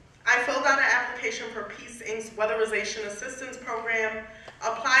 I filled out an application for Peace Inc.'s Weatherization Assistance Program,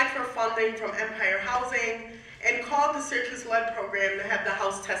 applied for funding from Empire Housing, and called the Syracuse Lead Program to have the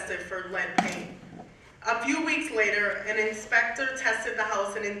house tested for lead paint. A few weeks later, an inspector tested the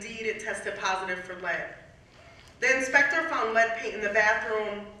house, and indeed it tested positive for lead. The inspector found lead paint in the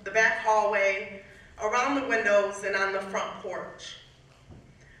bathroom, the back hallway, around the windows, and on the front porch.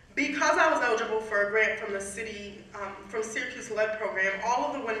 Because I was eligible for a grant from the city, from Syracuse Lead Program, all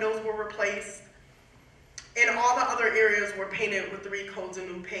of the windows were replaced, and all the other areas were painted with 3 coats of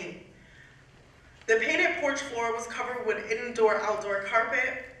new paint. The painted porch floor was covered with indoor-outdoor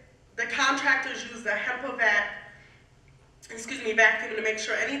carpet. The contractors used a vacuum to make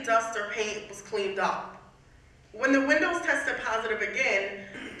sure any dust or paint was cleaned up. When the windows tested positive again,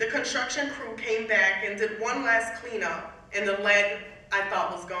 the construction crew came back and did one last cleanup, and the lead, I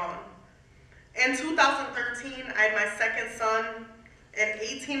thought, was gone. In 2013, I had my second son, and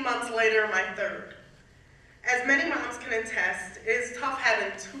 18 months later, my third. As many moms can attest, it is tough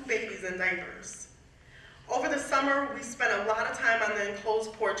having 2 babies in diapers. Over the summer, we spent a lot of time on the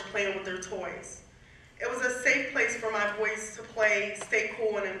enclosed porch playing with their toys. It was a safe place for my boys to play, stay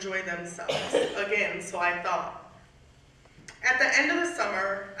cool, and enjoy themselves. Again, so I thought. At the end of the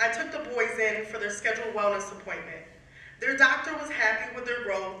summer, I took the boys in for their scheduled wellness appointment. Their doctor was happy with their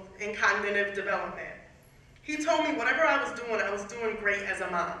growth and cognitive development. He told me whatever I was doing great as a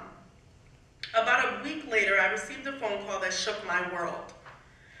mom. About a week later, I received a phone call that shook my world.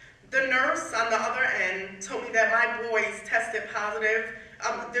 The nurse on the other end told me that my boys tested positive,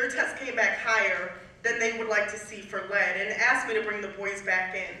 their test came back higher than they would like to see for lead, and asked me to bring the boys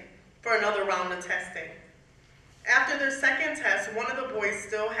back in for another round of testing. After their second test, one of the boys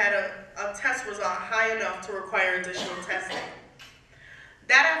still had a test result high enough to require additional testing.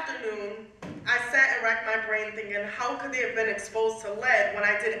 That afternoon, I sat and racked my brain thinking, how could they have been exposed to lead when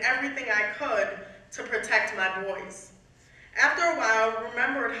I did everything I could to protect my boys? After a while, I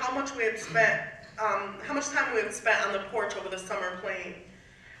remembered how much time we had spent on the porch over the summer playing.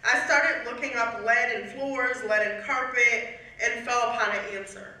 I started looking up lead in floors, lead in carpet, and fell upon an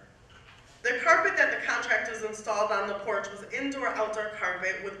answer. The carpet that the contractors installed on the porch was indoor-outdoor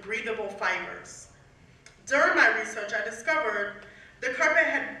carpet with breathable fibers. During my research, I discovered the carpet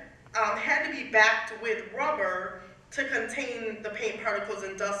had to be backed with rubber to contain the paint particles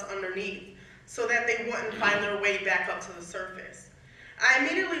and dust underneath so that they wouldn't find their way back up to the surface. I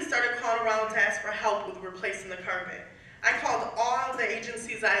immediately started calling around to ask for help with replacing the carpet. I called all the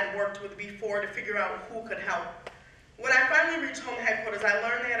agencies I had worked with before to figure out who could help. When I finally reached home headquarters, I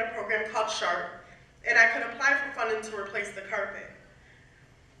learned they had a program called SHARP, and I could apply for funding to replace the carpet.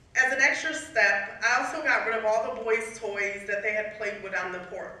 As an extra step, I also got rid of all the boys' toys that they had played with on the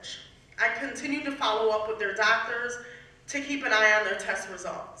porch. I continued to follow up with their doctors to keep an eye on their test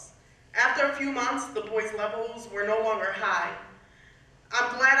results. After a few months, the boys' levels were no longer high.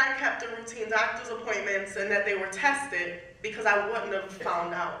 I'm glad I kept the routine doctor's appointments and that they were tested because I wouldn't have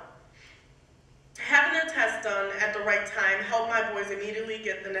found out. Having their tests done at the right time helped my boys immediately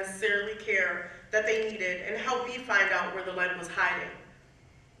get the necessary care that they needed and helped me find out where the lead was hiding.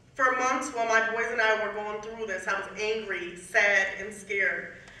 For months while my boys and I were going through this, I was angry, sad, and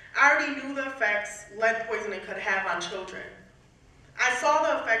scared. I already knew the effects lead poisoning could have on children. I saw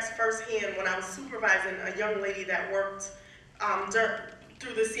the effects firsthand when I was supervising a young lady that worked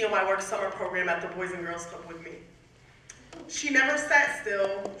through the CNY Work Summer Program at the Boys and Girls Club with me. She never sat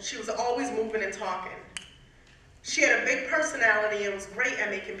still. She was always moving and talking. She had a big personality and was great at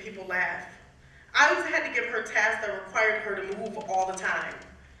making people laugh. I always had to give her tasks that required her to move all the time.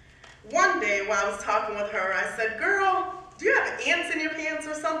 One day while I was talking with her, I said, "Girl, do you have ants in your pants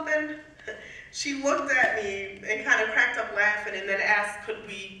or something?" She looked at me and kind of cracked up laughing and then asked, could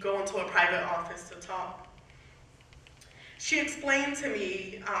we go into a private office to talk. She explained to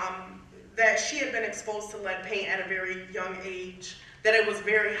me that she had been exposed to lead paint at a very young age, that it was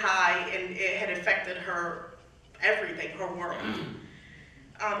very high and it had affected her everything, her world.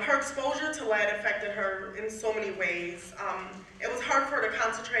 Her exposure to lead affected her in so many ways. It was hard for her to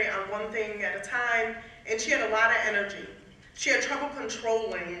concentrate on one thing at a time, and she had a lot of energy. She had trouble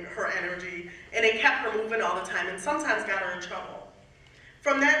controlling her energy, and it kept her moving all the time and sometimes got her in trouble.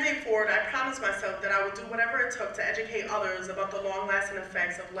 From that day forward, I promised myself that I would do whatever it took to educate others about the long-lasting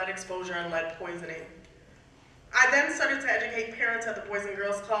effects of lead exposure and lead poisoning. I then started to educate parents at the Boys and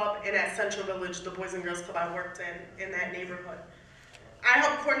Girls Club and at Central Village, the Boys and Girls Club I worked in that neighborhood. I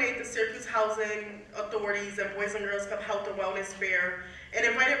helped coordinate the Syracuse Housing Authorities and Boys and Girls Club Health and Wellness Fair and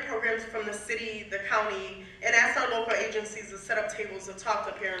invited programs from the city, the county, and asked our local agencies to set up tables to talk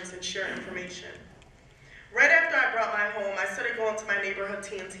to parents and share information. Right after I brought my home, I started going to my neighborhood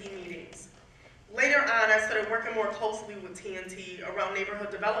TNT meetings. Later on, I started working more closely with TNT around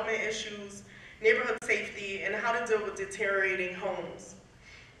neighborhood development issues, neighborhood safety, and how to deal with deteriorating homes.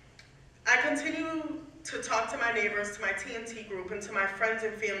 I continue to talk to my neighbors, to my TNT group, and to my friends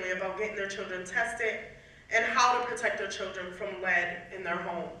and family about getting their children tested and how to protect their children from lead in their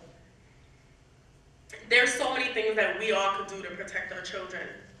home. There's so many things that we all could do to protect our children.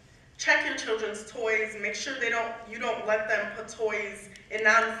 Check your children's toys. Make sure you don't let them put toys and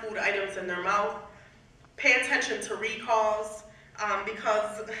non-food items in their mouth. Pay attention to recalls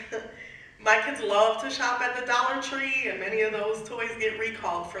because my kids love to shop at the Dollar Tree, and many of those toys get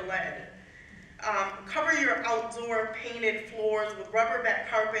recalled for lead. Cover your outdoor painted floors with rubber back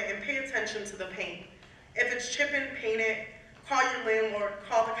carpet and pay attention to the paint. If it's chipping, paint it. Call your landlord,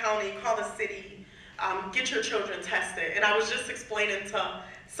 call the county, call the city. Get your children tested. And I was just explaining to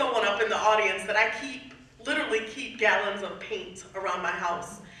someone up in the audience that I literally keep gallons of paint around my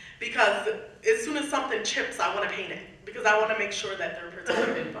house, because as soon as something chips, I want to paint it because I want to make sure that they're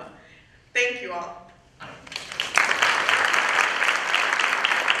protected. But thank you all.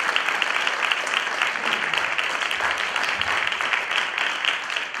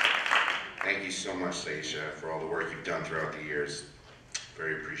 Thank you so much, Saisha, for all the work you've done throughout the years.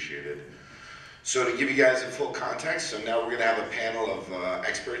 Very appreciated. So to give you guys a full context, so now we're going to have a panel of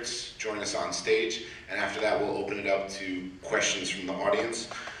experts join us on stage, and after that we'll open it up to questions from the audience.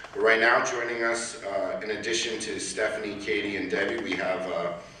 But right now, joining us, in addition to Stephanie, Katie, and Debbie, we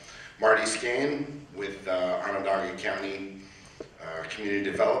have Marty Skane with Onondaga County Community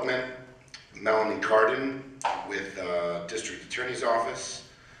Development, Melanie Carden with District Attorney's Office,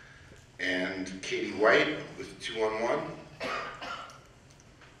 and Katie White with 211. I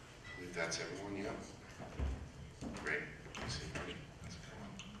believe that's everyone, yeah. Great. Let's see, Marty.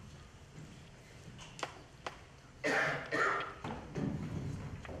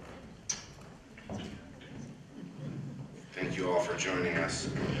 Thank you all for joining us.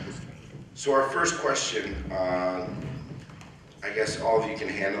 So our first question, I guess all of you can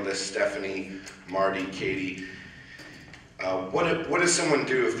handle this, Stephanie, Marty, Katie. What does someone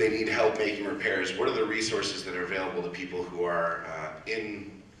do if they need help making repairs? What are the resources that are available to people who are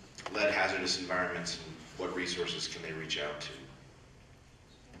in lead hazardous environments, and what resources can they reach out to?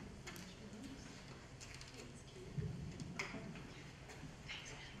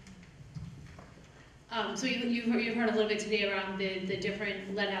 So you've heard a little bit today around the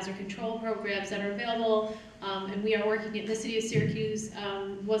different lead hazard control programs that are available, and we are working at the City of Syracuse,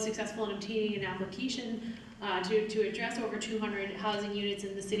 was successful in obtaining an application to address over 200 housing units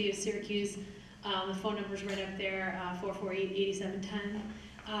in the City of Syracuse. The phone number's right up there, 448-8710.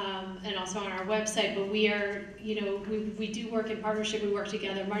 And also on our website, but we are, we do work in partnership, we work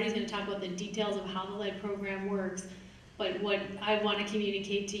together. Marty's going to talk about the details of how the lead program works, but what I want to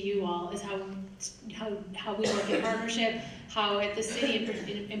communicate to you all is how we work in partnership, how at the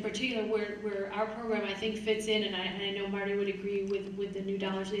city in particular, where our program I think fits in, and I know Marty would agree with the new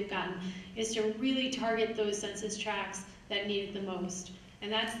dollars they've gotten, is to really target those census tracts that need it the most.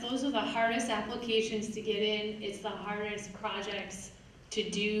 And those are the hardest applications to get in, it's the hardest projects to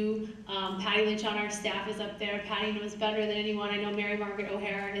do. Patty Lynch on our staff is up there. Patty knows better than anyone. I know Mary Margaret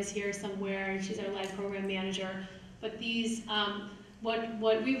O'Hara is here somewhere, and she's our lead program manager. But these,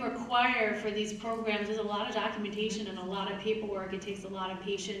 what we require for these programs is a lot of documentation and a lot of paperwork. It takes a lot of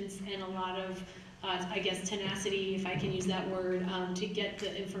patience and a lot of, I guess, tenacity, if I can use that word, to get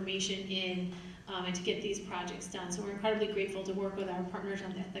the information in and to get these projects done. So we're incredibly grateful to work with our partners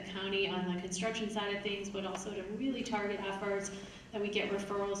on the county on the construction side of things, but also to really target efforts that we get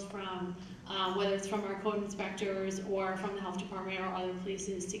referrals from, whether it's from our code inspectors or from the health department or other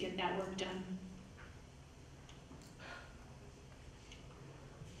places to get that work done.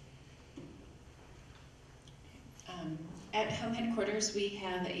 At Home Headquarters, we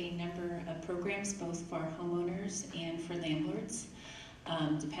have a number of programs, both for homeowners and for landlords.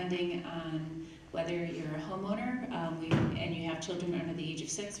 Depending on whether you're a homeowner and you have children under the age of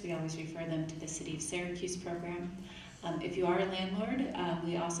 6, we always refer them to the City of Syracuse program. If you are a landlord,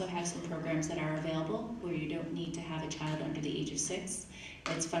 we also have some programs that are available where you don't need to have a child under the age of 6.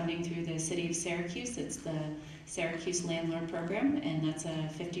 It's funding through the City of Syracuse. It's the Syracuse Landlord Program, and that's a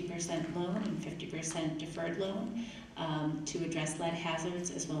 50% loan and 50% deferred loan to address lead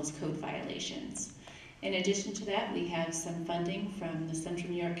hazards as well as code violations. In addition to that, we have some funding from the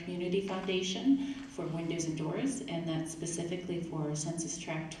Central New York Community Foundation for windows and doors, and that's specifically for Census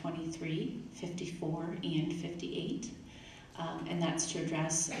Tract 23, 54, and 58. And that's to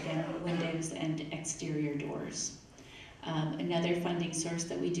address, again, windows and exterior doors. Another funding source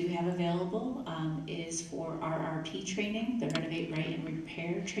that we do have available is for RRP training, the Renovate, Right, and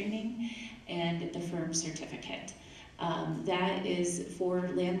Repair training, and the firm certificate. That is for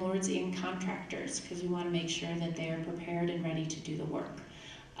landlords and contractors because we want to make sure that they are prepared and ready to do the work.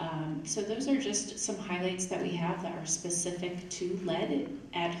 So those are just some highlights that we have that are specific to lead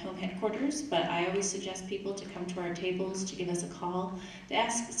at home headquarters, but I always suggest people to come to our tables, to give us a call, to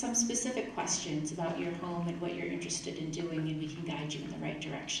ask some specific questions about your home and what you're interested in doing, and we can guide you in the right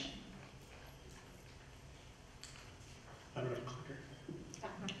direction. I don't have a clicker.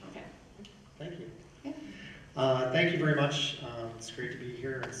 Okay. Thank you. Yeah. Thank you very much. It's great to be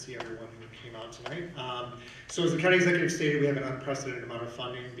here and see everyone who came out tonight. So as the county executive stated, we have an unprecedented amount of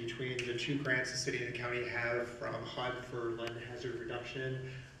funding between the 2 grants the city and the county have from HUD for lead hazard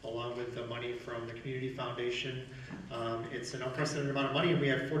reduction, along with the money from the community foundation. It's an unprecedented amount of money, and we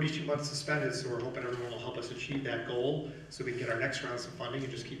have 42 months suspended, so we're hoping everyone will help us achieve that goal so we can get our next rounds of funding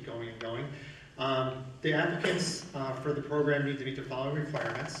and just keep going and going. The applicants for the program need to meet the following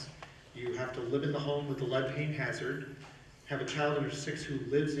requirements. You have to live in the home with the lead paint hazard, have a child under 6 who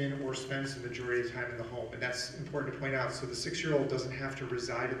lives in or spends the majority of the time in the home. And that's important to point out. So the 6-year-old doesn't have to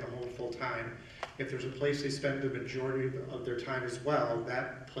reside in the home full time. If there's a place they spend the majority of their time as well,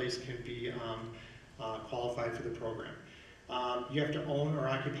 that place can be qualified for the program. You have to own or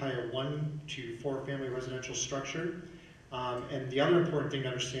occupy a 1 to 4 family residential structure. And the other important thing to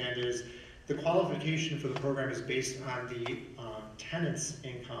understand is the qualification for the program is based on the tenant's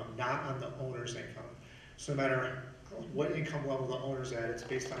income, not on the owner's income. So no matter what income level the owner's at, it's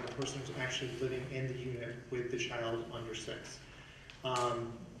based on the person who's actually living in the unit with the child under 6.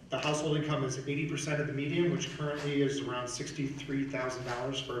 The household income is 80% of the median, which currently is around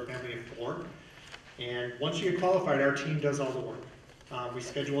 $63,000 for a family of 4. And once you get qualified, our team does all the work. We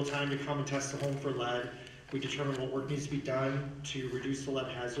schedule a time to come and test the home for lead. We determine what work needs to be done to reduce the lead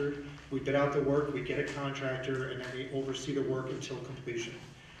hazard. We bid out the work, we get a contractor, and then we oversee the work until completion.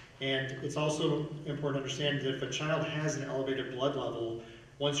 And it's also important to understand that if a child has an elevated blood level,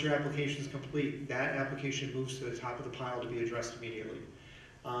 once your application is complete, that application moves to the top of the pile to be addressed immediately.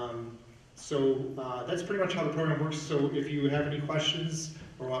 That's pretty much how the program works. So if you have any questions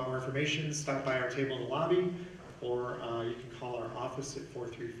or want more information, stop by our table in the lobby, or you can call our office at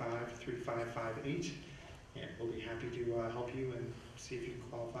 435-3558, and we'll be happy to help you and see if you can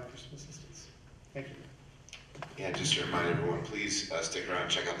qualify for some assistance. Thank you. Yeah, just to remind everyone, please stick around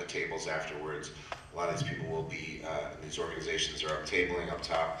and check out the tables afterwards. A lot of these people will be, these organizations are up tabling up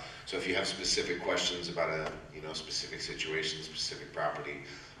top. So if you have specific questions about a specific situation, specific property,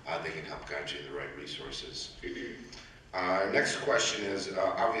 they can help guide you to the right resources. Our next question is,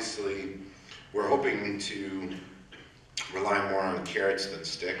 obviously, we're hoping to rely more on carrots than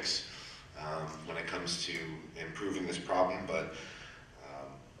sticks when it comes to improving this problem, but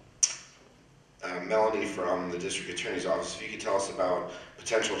Melanie from the District Attorney's Office, if you could tell us about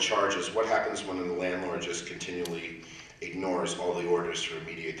potential charges. What happens when the landlord just continually ignores all the orders to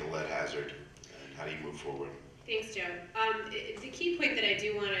remediate the lead hazard? And how do you move forward? Thanks, Joe. The key point that I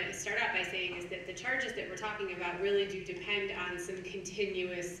do want to start out by saying is that the charges that we're talking about really do depend on some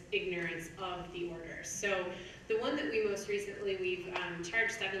continuous ignorance of the orders. So the one that we most recently, we've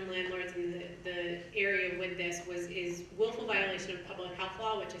charged 7 landlords in the area with this is willful violation of public health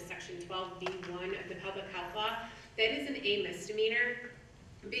law, which is section 12B1 of the public health law. That is a misdemeanor.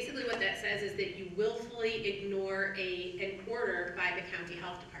 Basically what that says is that you willfully ignore an order by the county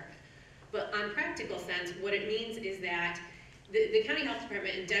health department. But on practical sense, what it means is that the county health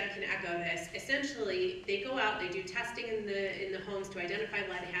department, and Deb can echo this, essentially they go out, they do testing in the homes to identify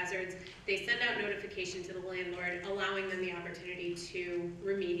lead hazards, they send out notification to the landlord allowing them the opportunity to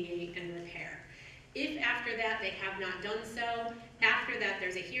remediate and repair. If after that they have not done so, after that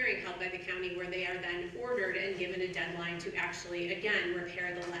there's a hearing held by the county where they are then ordered and given a deadline to actually, again,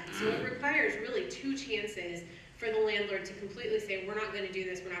 repair the lead. So it requires really 2 chances for the landlord to completely say, we're not going to do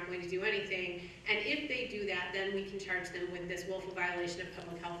this, we're not going to do anything. And if they do that, then we can charge them with this willful violation of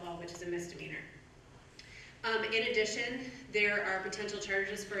public health law, which is a misdemeanor. In addition, there are potential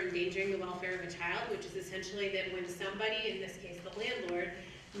charges for endangering the welfare of a child, which is essentially that when somebody, in this case the landlord,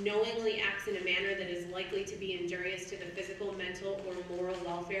 knowingly acts in a manner that is likely to be injurious to the physical, mental, or moral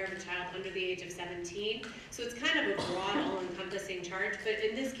welfare of a child under the age of 17. So it's kind of a broad, all-encompassing charge, but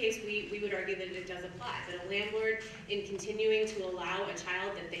in this case, we would argue that it does apply. That a landlord, in continuing to allow a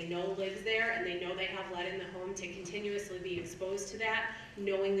child that they know lives there and they know they have lead in the home to continuously be exposed to that,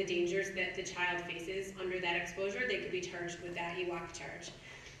 knowing the dangers that the child faces under that exposure, they could be charged with that EWOC charge.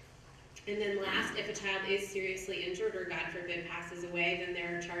 And then last, if a child is seriously injured or, God forbid, passes away, then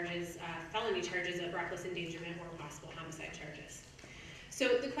there are charges, felony charges of reckless endangerment or possible homicide charges.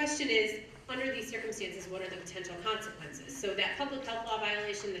 So the question is, under these circumstances, what are the potential consequences? So that public health law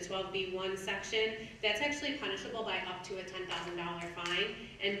violation, the 12B1 section, that's actually punishable by up to a $10,000 fine.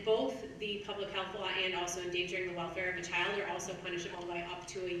 And both the public health law and also endangering the welfare of a child are also punishable by up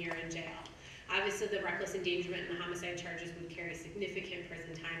to a year in jail. Obviously, the reckless endangerment and the homicide charges would carry significant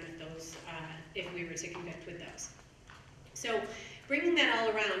prison time if those, if we were to convict with those. So, bringing that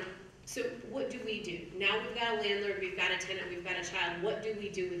all around, so what do we do? Now we've got a landlord, we've got a tenant, we've got a child. What do we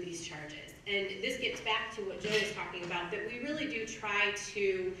do with these charges? And this gets back to what Joe was talking about, that we really do try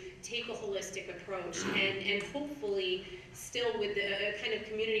to take a holistic approach and hopefully still with a kind of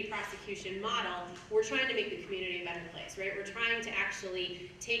community prosecution model, we're trying to make the community a better place, right? We're trying to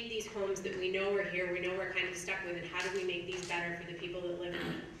actually take these homes that we know are here, we know we're kind of stuck with, and how do we make these better for the people that live in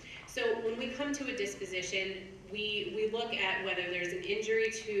them? So when we come to a disposition, we look at whether there's an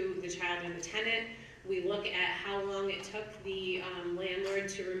injury to the child or the tenant. We look at how long it took the landlord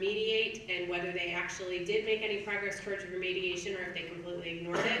to remediate and whether they actually did make any progress towards remediation or if they completely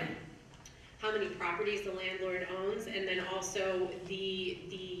ignored it. How many properties the landlord owns, and then also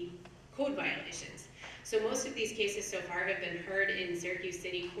the code violations. So most of these cases so far have been heard in Syracuse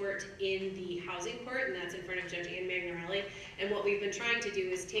City Court in the housing court, and that's in front of Judge Ann Magnarelli. And what we've been trying to do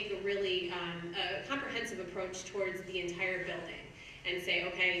is take a really a comprehensive approach towards the entire building and say,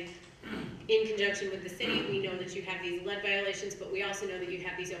 okay, in conjunction with the city, we know that you have these lead violations, but we also know that you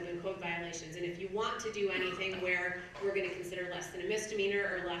have these open code violations. And if you want to do anything where we're going to consider less than a misdemeanor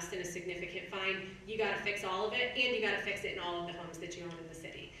or less than a significant fine, you got to fix all of it, and you got to fix it in all of the homes that you own in the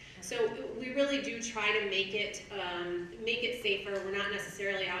city. So we really do try to make it safer. We're not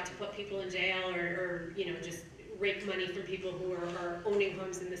necessarily out to put people in jail or you know, just rake money from people who are owning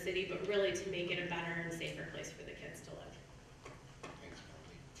homes in the city, but really to make it a better and safer place for the kids to live.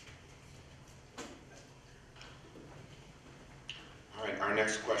 All right, our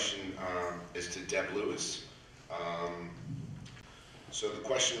next question is to Deb Lewis. So the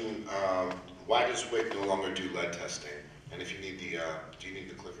question, why does WIC no longer do lead testing? And if you need the, do you need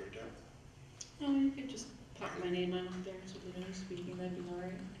the clicker, Deb? No, you can just pop my name on there so that I'm speaking, that'd be all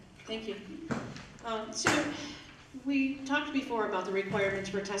right. Thank you. So we talked before about the requirements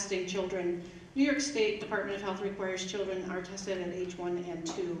for testing children. New York State Department of Health requires children are tested at age 1 and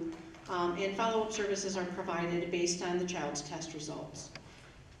 2. And follow-up services are provided based on the child's test results.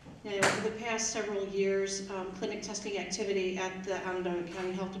 Now, over the past several years, clinic testing activity at the Onondaga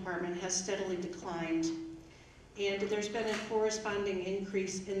County Health Department has steadily declined. And there's been a corresponding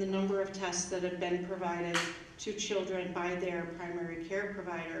increase in the number of tests that have been provided to children by their primary care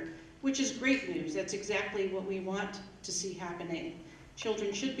provider, which is great news. That's exactly what we want to see happening.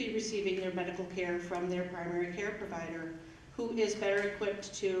 Children should be receiving their medical care from their primary care provider, who is better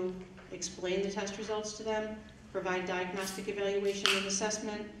equipped to explain the test results to them, provide diagnostic evaluation and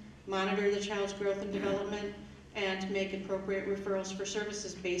assessment, monitor the child's growth and development, and make appropriate referrals for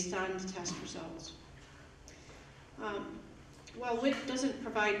services based on the test results. While WIC doesn't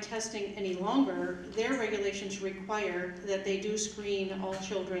provide testing any longer, their regulations require that they do screen all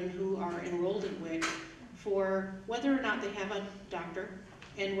children who are enrolled in WIC for whether or not they have a doctor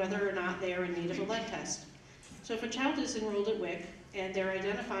and whether or not they are in need of a lead test. So if a child is enrolled at WIC and they're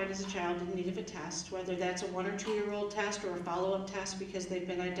identified as a child in need of a test, whether that's a 1 or 2 year old test or a follow-up test because they've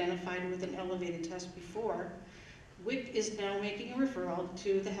been identified with an elevated test before, WIC is now making a referral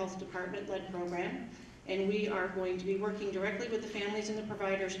to the health department lead program, and we are going to be working directly with the families and the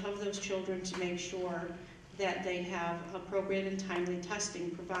providers of those children to make sure that they have appropriate and timely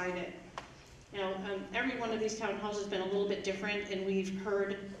testing provided. Now, every one of these town halls has been a little bit different, and we've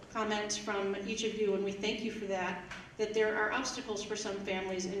heard comments from each of you, and we thank you for that, that there are obstacles for some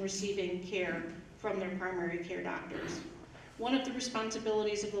families in receiving care from their primary care doctors. One of the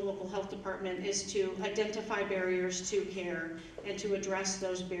responsibilities of the local health department is to identify barriers to care and to address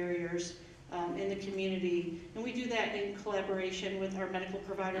those barriers in the community. And we do that in collaboration with our medical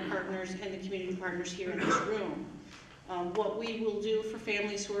provider partners and the community partners here in this room. What we will do for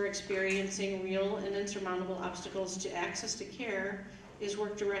families who are experiencing real and insurmountable obstacles to access to care is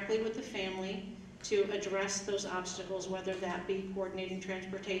work directly with the family to address those obstacles, whether that be coordinating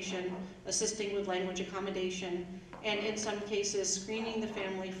transportation, assisting with language accommodation, and in some cases screening the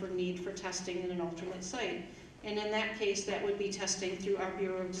family for need for testing in an alternate site. And in that case, that would be testing through our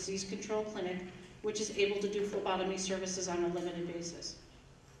Bureau of Disease Control Clinic, which is able to do phlebotomy services on a limited basis.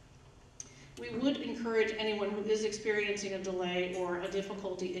 We would encourage anyone who is experiencing a delay or a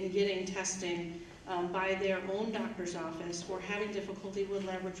difficulty in getting testing by their own doctor's office or having difficulty with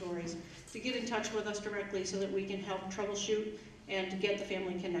laboratories to get in touch with us directly so that we can help troubleshoot and get the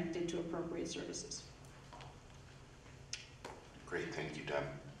family connected to appropriate services. Great, thank you, Deb.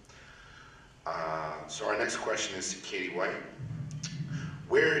 So our next question is to Katie White.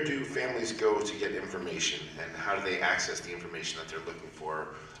 Where do families go to get information, and how do they access the information that they're looking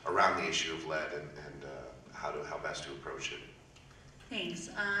for around the issue of lead, and how best to approach it? Thanks.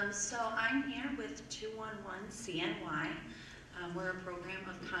 So I'm here with 211 CNY. We're a program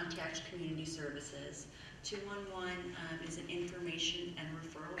of contact community services. 211 is an information and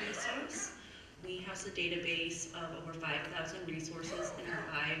referral resource. We house a database of over 5,000 resources in our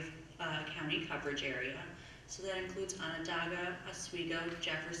 5-county coverage area. So that includes Onondaga, Oswego,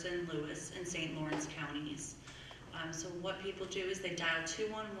 Jefferson, Lewis, and St. Lawrence counties. So what people do is they dial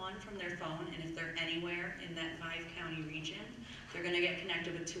 211 from their phone, and if they're anywhere in that 5-county region, they're going to get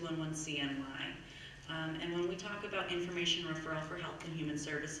connected with 211 CNY. And when we talk about information referral for health and human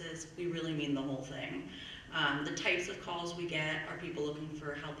services, we really mean the whole thing. The types of calls we get are people looking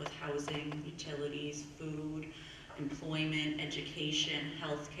for help with housing, utilities, food, employment, education,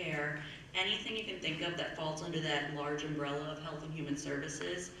 healthcare, anything you can think of that falls under that large umbrella of health and human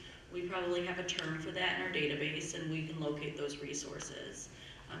services. We probably have a term for that in our database, and we can locate those resources.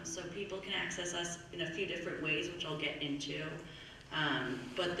 So people can access us in a few different ways, which I'll get into.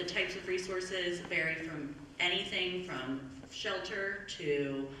 But the types of resources vary from anything from shelter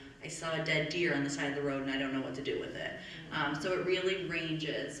to I saw a dead deer on the side of the road and I don't know what to do with it. So it really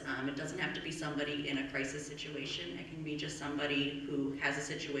ranges. It doesn't have to be somebody in a crisis situation. It can be just somebody who has a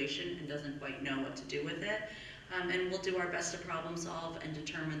situation and doesn't quite know what to do with it. And we'll do our best to problem solve and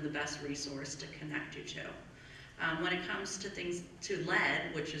determine the best resource to connect you to. When it comes to things to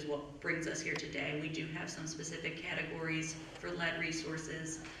lead, which is what brings us here today, we do have some specific categories for lead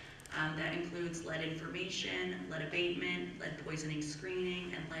resources. That includes lead information, lead abatement, lead poisoning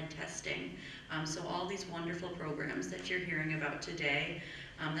screening, and lead testing. So all these wonderful programs that you're hearing about today,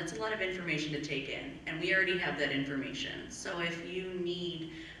 that's a lot of information to take in, and we already have that information. So if you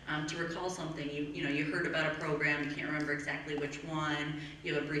need to recall something, you heard about a program, you can't remember exactly which one,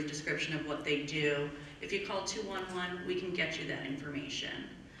 you have a brief description of what they do, if you call 211, we can get you that information.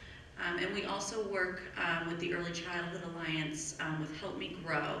 And we also work with the Early Childhood Alliance with Help Me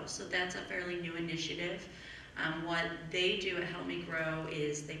Grow. So that's a fairly new initiative. What they do at Help Me Grow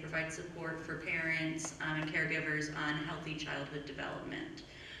is they provide support for parents and caregivers on healthy childhood development.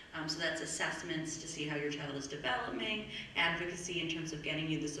 So that's assessments to see how your child is developing, advocacy in terms of getting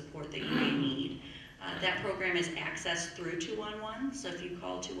you the support that you may need. That program is accessed through 211, so if you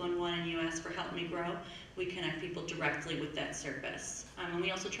call 211 and you ask for Help Me Grow, we connect people directly with that service. And we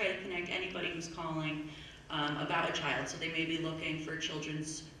also try to connect anybody who's calling about a child, so they may be looking for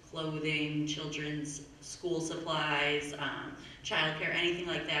children's clothing, children's school supplies, childcare, anything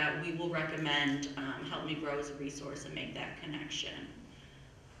like that. We will recommend Help Me Grow as a resource and make that connection.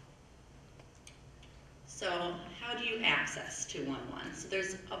 So how do you access 211? So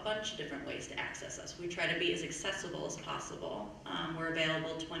there's a bunch of different ways to access us. We try to be as accessible as possible. We're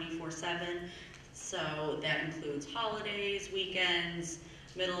available 24/7, so that includes holidays, weekends,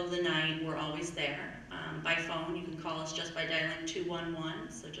 middle of the night, we're always there. By phone, you can call us just by dialing 211,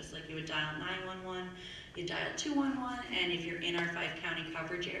 so just like you would dial 911, you dial 211, and if you're in our 5-county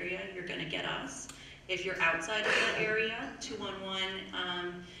coverage area, you're gonna get us. If you're outside of that area,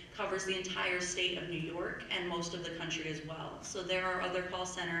 211 covers the entire state of New York and most of the country as well. So there are other call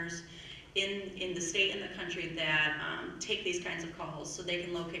centers in the state and the country that take these kinds of calls, so they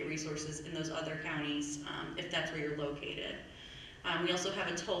can locate resources in those other counties if that's where you're located. We also have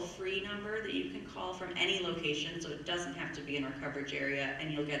a toll-free number that you can call from any location, so it doesn't have to be in our coverage area,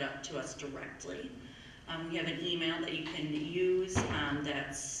 and you'll get up to us directly. We have an email that you can use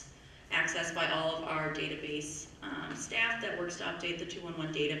that's accessed by all of our database staff that works to update the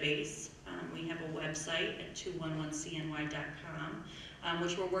 211 database. We have a website at 211cny.com,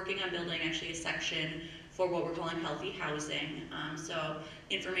 which we're working on building actually a section for what we're calling healthy housing. So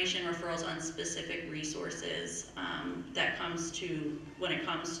information referrals on specific resources that comes to, when it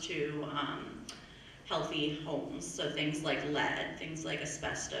comes to healthy homes. So things like lead, things like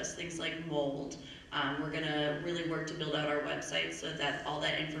asbestos, things like mold. We're gonna really work to build out our website so that all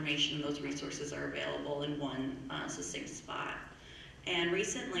that information and those resources are available in one succinct spot. And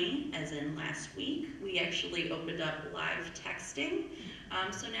recently, as in last week, we actually opened up live texting.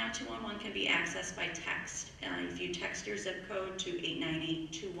 So now 211 can be accessed by text. If you text your zip code to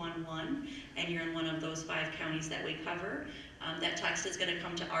 898-211 and you're in one of those 5 counties that we cover, that text is going to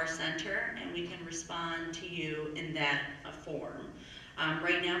come to our center and we can respond to you in that form.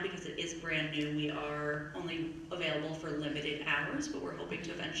 Right now, because it is brand new, we are only available for limited hours, but we're hoping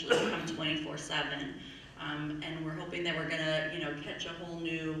to eventually become 24/7. And we're hoping that we're gonna, catch a whole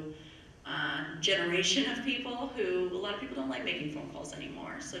new generation of people who, a lot of people don't like making phone calls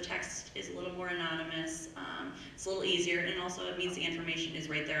anymore. So text is a little more anonymous, it's a little easier, and also it means the information is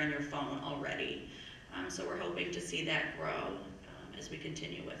right there on your phone already. So we're hoping to see that grow as we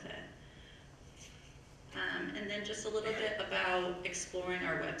continue with it. And then just a little bit about exploring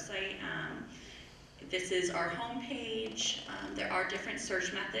our website. This is our homepage. There are different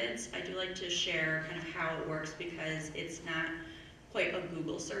search methods. I do like to share kind of how it works because it's not quite a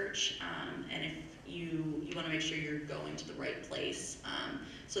Google search, and if you want to make sure you're going to the right place.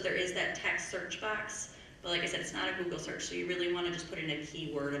 So there is that text search box, but like I said, it's not a Google search, so you really want to just put in a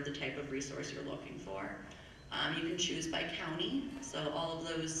keyword of the type of resource you're looking for. You can choose by county, so all of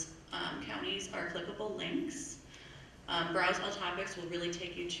those counties are clickable links. Browse all topics will really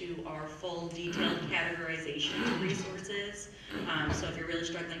take you to our full detailed categorization of resources. So if you're really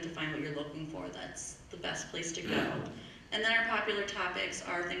struggling to find what you're looking for, that's the best place to go. And then our popular topics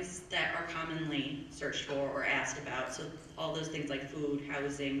are things that are commonly searched for or asked about. So all those things like food,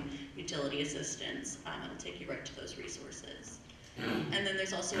 housing, utility assistance, it'll take you right to those resources. And then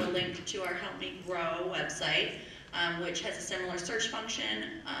there's also a link to our Help Me Grow website, which has a similar search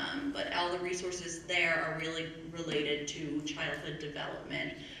function, but all the resources there are really related to childhood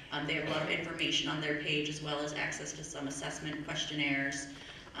development. They have a lot of information on their page, as well as access to some assessment questionnaires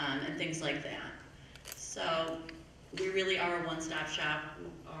and things like that. So we really are a one-stop shop. We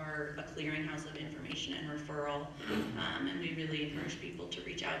are a clearinghouse of information and referral, and we really encourage people to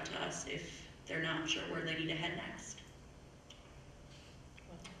reach out to us if they're not sure where they need to head next.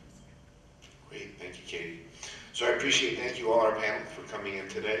 Great, thank you, Katie. So I appreciate, thank you all our panel for coming in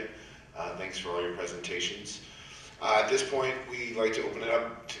today. Thanks for all your presentations. At this point, we'd like to open it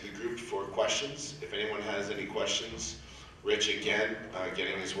up to the group for questions. If anyone has any questions, Rich again,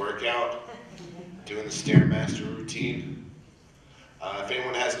 getting his workout, doing the Stairmaster routine. If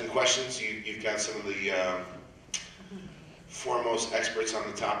anyone has any questions, you've got some of the foremost experts on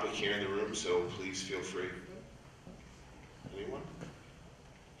the topic here in the room, so please feel free. Anyone?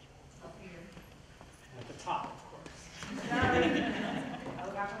 At the top, of course.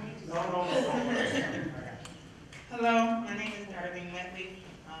 Hello, my name is Darlene Medley.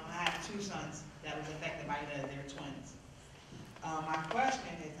 I have two sons that was affected by that. They're twins. My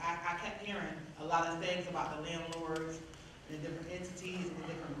question is, I kept hearing a lot of things about the landlords and the different entities and the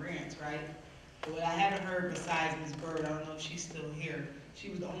different grants, right? But what I haven't heard besides Ms. Bird, I don't know if she's still here, she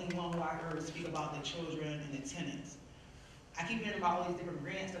was the only one who I heard speak about the children and the tenants. I keep hearing about all these different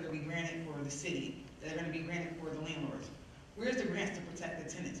grants that are going to be granted for the city, that are going to be granted for the landlords. Where's the grants to protect the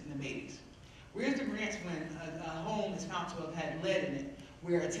tenants and the babies? Where's the grants when a home is found to have had lead in it,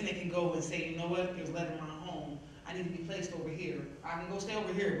 where a tenant can go and say, you know what, there's lead in my home, I need to be placed over here. I can go stay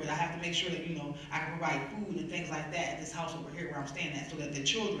over here, but I have to make sure that, I can provide food and things like that at this house over here where I'm staying at, so that the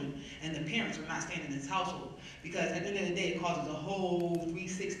children and the parents are not staying in this household. Because at the end of the day, it causes a whole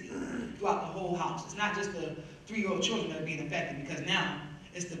 360 throughout the whole house. It's not just the 3-year-old children that are being affected, because now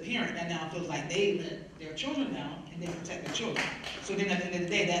it's the parent that now feels like they let their children down and they protect their children. So then at the end of the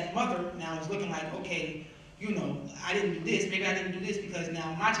day, that mother now is looking like, okay, I didn't do this, maybe I didn't do this because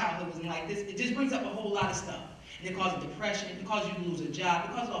now my childhood wasn't like this. It just brings up a whole lot of stuff. And it causes depression, it causes you to lose a job,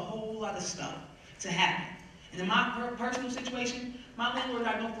 it causes a whole lot of stuff to happen. And in my personal situation, my landlord,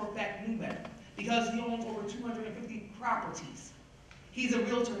 I know for a fact, knew better. Because he owns over 250 properties. He's a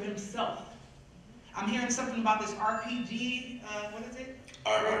realtor himself. I'm hearing something about this RPG, what is it?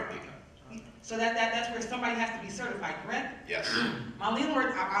 RRP. So that's where somebody has to be certified, correct? Yes. My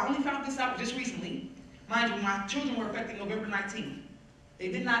landlord, I only found this out just recently. Mind you, my children were affected November 19th.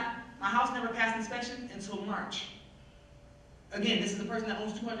 My house never passed inspection until March. Again, this is a person that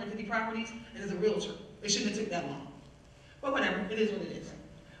owns 250 properties and is a realtor. It shouldn't have took that long. But whatever, it is what it is.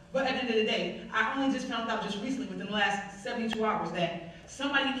 But at the end of the day, I only just found out just recently, within the last 72 hours, that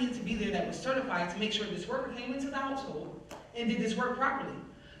somebody needed to be there that was certified to make sure this worker came into the household and did this work properly.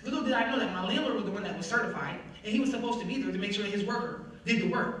 Little did I know that my landlord was the one that was certified, and he was supposed to be there to make sure that his worker did the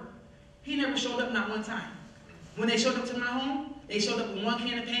work. He never showed up, not one time. When they showed up to my home, they showed up with one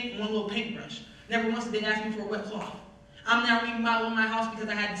can of paint and one little paintbrush. Never once did they ask me for a wet cloth. I'm now remodeling my house because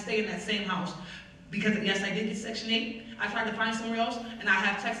I had to stay in that same house. Because yes, I did get Section 8. I tried to find somewhere else, and I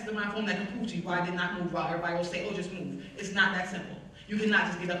have texts in my phone that can prove to you why I did not move, while everybody will say, oh, just move. It's not that simple. You cannot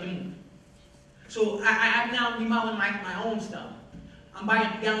just get up and move. So I'm now remodeling my own stuff. I'm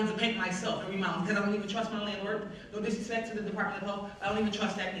buying gallons of paint myself and remodeling because I don't even trust my landlord. No disrespect to the Department of Health, I don't even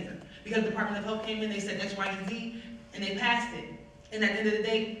trust that either. Because the Department of Health came in, they said X, Y, and Z, and they passed it. And at the end of the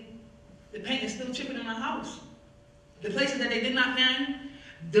day, the paint is still chipping in my house. The places that they did not find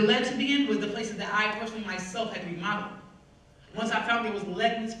the lead to be in was the places that I personally myself had remodeled. Once I found there was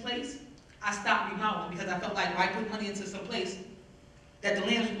lead in this place, I stopped remodeling because I felt like, why put money into some place that the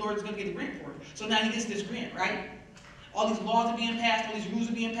landlord is going to get a grant for it? So now he gets this grant, right? All these laws are being passed, all these rules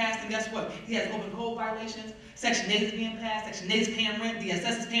are being passed, and guess what? He has open code violations, Section 8 is being passed, Section 8 is paying rent,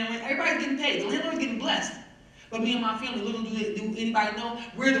 DSS is paying rent, everybody's getting paid, the landlord's getting blessed. But me and my family, little do anybody know,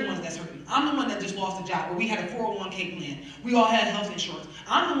 we're the ones that's hurting. I'm the one that just lost a job where we had a 401k plan. We all had health insurance.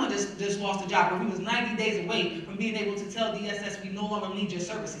 I'm the one that just lost a job where we was 90 days away from being able to tell DSS we no longer need your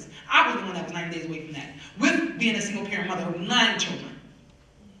services. I was the one that was 90 days away from that, with being a single parent mother of 9 children.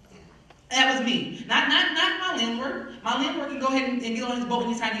 That was me, not my landlord. My landlord can go ahead and get on his boat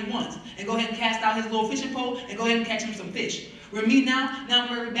anytime he wants, and go ahead and cast out his little fishing pole, and go ahead and catch him some fish. Where me now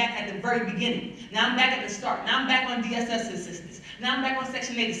I'm back at the very beginning. Now I'm back at the start. Now I'm back on DSS assistance. Now I'm back on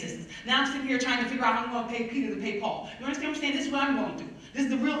Section 8 assistance. Now I'm sitting here trying to figure out how I'm going to pay Peter to pay Paul. You understand what I'm saying? This is what I'm going through. This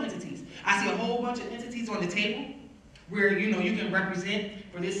is the real entities. I see a whole bunch of entities on the table where, you know, you can represent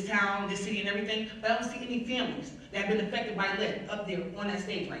for this town, this city, and everything, but I don't see any families that have been affected by lead up there on that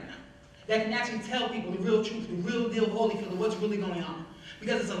stage right now that can actually tell people the real truth, the real deal, Holyfield, of what's really going on.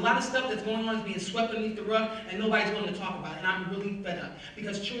 Because there's a lot of stuff that's going on that's being swept beneath the rug and nobody's willing to talk about it. And I'm really fed up.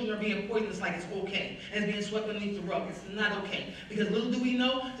 Because children are being poisoned, it's like it's okay. And it's being swept beneath the rug. It's not okay. Because little do we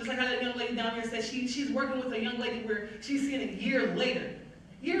know, just like how that young lady down there said, she's working with a young lady where she's seeing it years later.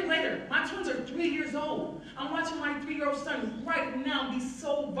 Years later, my twins are 3 years old. I'm watching my 3-year-old son right now be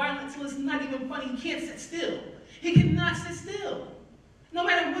so violent till it's not even funny. He can't sit still. He cannot sit still. No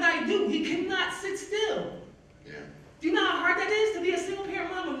matter what I do, he cannot sit still. Yeah. Do you know how hard that is to be a single parent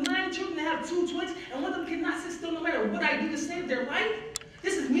mom with 9 children to have 2 twins and one of them cannot sit still no matter what I do to save their life?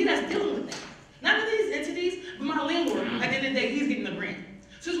 This is me that's dealing with that. Not of these entities, but my landlord. At the end of the day, he's getting the grant.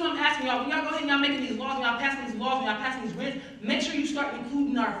 So this is what I'm asking y'all. When y'all go ahead and y'all making these laws, when y'all passing these laws, when y'all passing these grants, make sure you start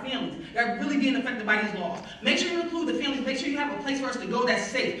including our families that are really being affected by these laws. Make sure you include the families. Make sure you have a place for us to go that's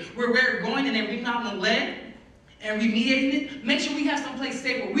safe. Where we're going and they're remodeling lead and remediating it, make sure we have some place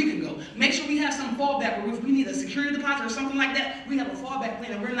safe where we can go. Make sure we have some fallback where if we need a security deposit or something like that, we have a fallback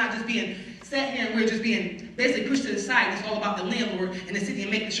plan and we're not just being sat here and we're just being basically pushed to the side. It's all about the landlord and the city and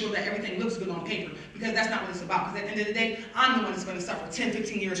making sure that everything looks good on paper, because that's not what it's about. Because at the end of the day, I'm the one that's going to suffer 10,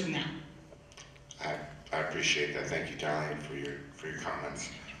 15 years from now. I appreciate that. Thank you, Darlene, for your comments.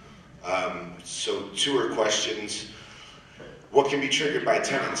 So tour questions. What can be triggered by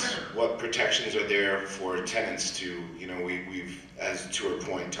tenants? What protections are there for tenants to, you know, we've, as to our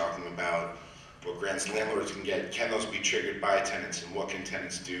point, talking about what grants landlords can get. Can those be triggered by tenants, and what can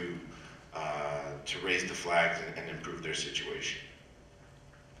tenants do to raise the flags and improve their situation?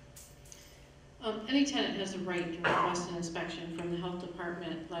 Any tenant has a right to request an inspection from the health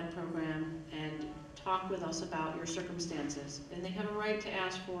department lead program and talk with us about your circumstances. And they have a right to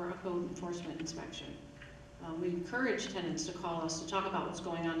ask for a code enforcement inspection. We encourage tenants to call us to talk about what's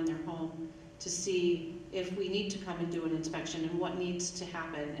going on in their home, to see if we need to come and do an inspection and what needs to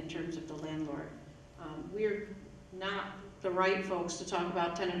happen in terms of the landlord. We're not the right folks to talk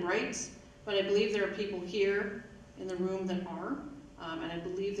about tenant rights, but I believe there are people here in the room that are, and I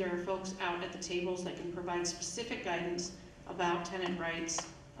believe there are folks out at the tables that can provide specific guidance about tenant rights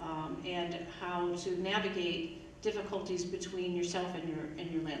and how to navigate difficulties between yourself and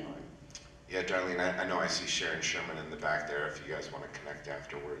your landlord. Yeah, Darlene, I know I see Sharon Sherman in the back there. If you guys want to connect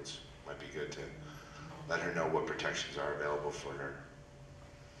afterwards, might be good to let her know what protections are available for her.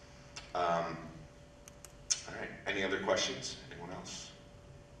 All right, any other questions? Anyone else?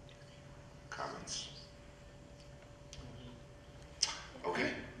 Comments?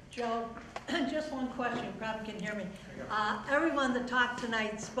 Okay. Joe, just one question, you probably can hear me. Everyone that talked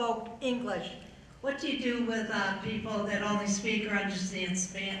tonight spoke English. What do you do with people that only speak or understand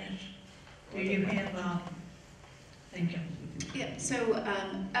Spanish? Do you have, thank you. Yeah, so up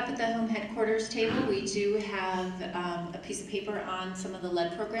at the home headquarters table, we do have a piece of paper on some of the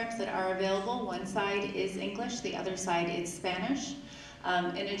lead programs that are available. One side is English, the other side is Spanish.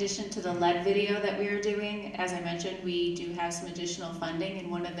 In addition to the lead video that we are doing, as I mentioned, we do have some additional funding,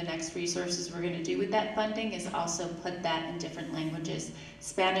 and one of the next resources we're going to do with that funding is also put that in different languages,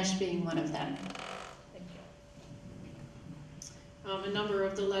 Spanish being one of them. A number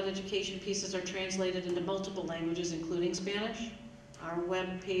of the lead education pieces are translated into multiple languages, including Spanish. Our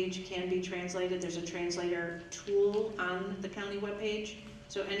web page can be translated. There's a translator tool on the county web page,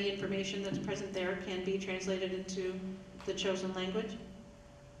 so any information that's present there can be translated into the chosen language.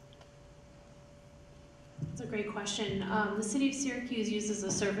 That's a great question. The city of Syracuse uses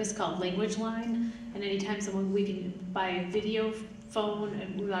a service called Language Line, and anytime we can buy a video phone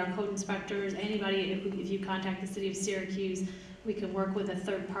and with our code inspectors, anybody, if you contact the city of Syracuse, we can work with a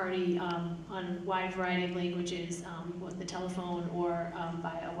third party on a wide variety of languages, with the telephone or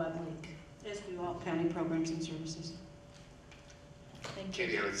by a web link. As do all county programs and services. Thank you.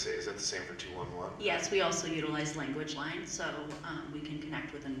 Katie, I would say, is that the same for 211? Yes, we also utilize language line, so we can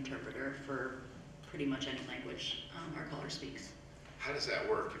connect with an interpreter for pretty much any language our caller speaks. How does that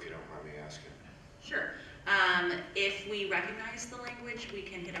work, if you don't mind me asking? Sure. If we recognize the language, we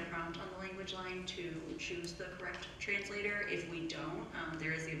can hit a prompt on the language line to choose the correct translator. If we don't,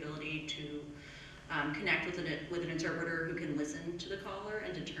 there is the ability to connect with an interpreter who can listen to the caller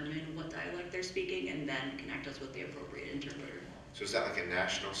and determine what dialect they're speaking, and then connect us with the appropriate interpreter. So is that like a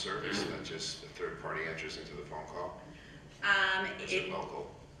national service that just a third party enters into the phone call? Or is it local?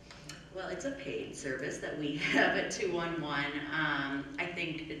 Well, it's a paid service that we have at 211. I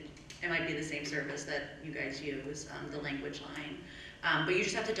think it might be the same service that you guys use, the language line. But you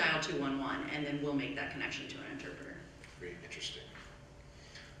just have to dial 211, and then we'll make that connection to an interpreter. Very interesting.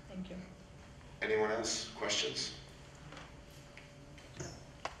 Thank you. Anyone else? Questions?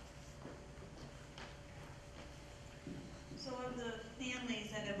 So of the families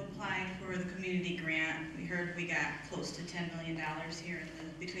that have applied for the community grant, we heard we got close to $10 million here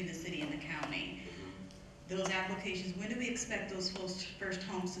between the city and the county. Those applications, when do we expect those first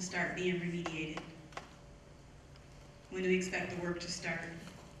homes to start being remediated? When do we expect the work to start?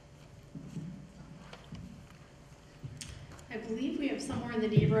 I believe we have somewhere in the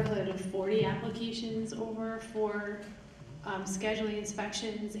neighborhood of 40 applications over for scheduling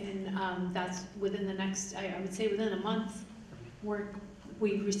inspections, and that's within the next, I would say within a month,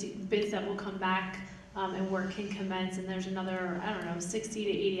 we receive bids that will come back and work can commence, and there's another, I don't know, 60 to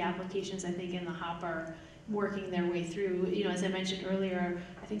 80 applications I think in the hopper working their way through. You know, as I mentioned earlier,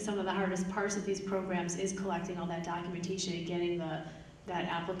 I think some of the hardest parts of these programs is collecting all that documentation and getting that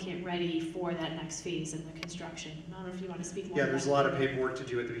applicant ready for that next phase in the construction. I don't know if you want to speak more. Yeah, there's a lot of paperwork to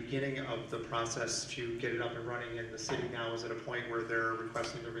do at the beginning of the process to get it up and running, and the city now is at a point where they're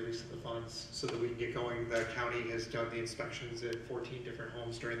requesting the release of the funds so that we can get going. The county has done the inspections at 14 different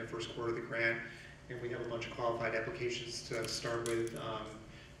homes during the first quarter of the grant, and we have a bunch of qualified applications to start with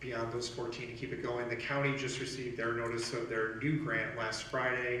beyond those 14 to keep it going. The county just received their notice of their new grant last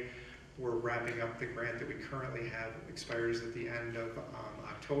Friday. We're wrapping up the grant that we currently have. It expires at the end of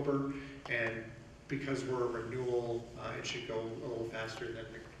October, and because we're a renewal, it should go a little faster than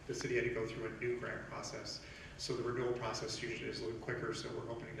the city had to go through a new grant process. So the renewal process usually is a little quicker, so we're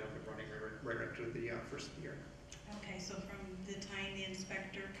hoping to have it running right after the first of the year. Okay, so from the time the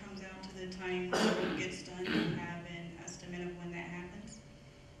inspector comes out to the time the work gets done, do you have an estimate of when that happens?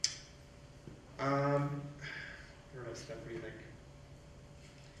 I don't know, Steph, what do you think?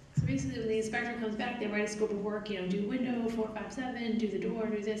 So basically, when the inspector comes back, they write a scope of work, you know, do window 457, do the door,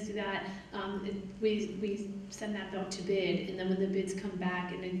 do this, do that. We send that out to bid, and then when the bids come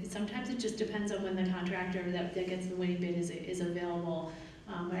back, and sometimes it just depends on when the contractor that gets the winning bid is available.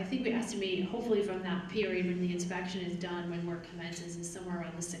 But I think we estimate, hopefully from that period when the inspection is done, when work commences, is somewhere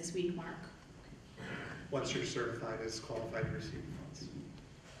around the 6-week mark. Once you're certified as qualified to receive funds.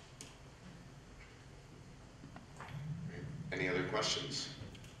 Any other questions?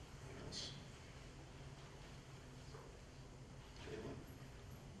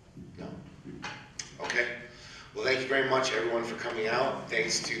 No? Okay. Well, thank you very much, everyone, for coming out.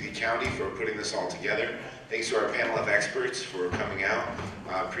 Thanks to the county for putting this all together. Thanks to our panel of experts for coming out.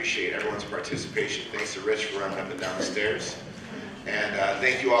 Appreciate everyone's participation. Thanks to Rich for running up and down the stairs. And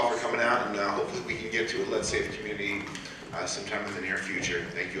thank you all for coming out, and hopefully we can get to a Let's Save Community sometime in the near future.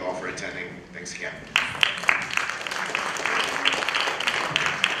 Thank you all for attending. Thanks again.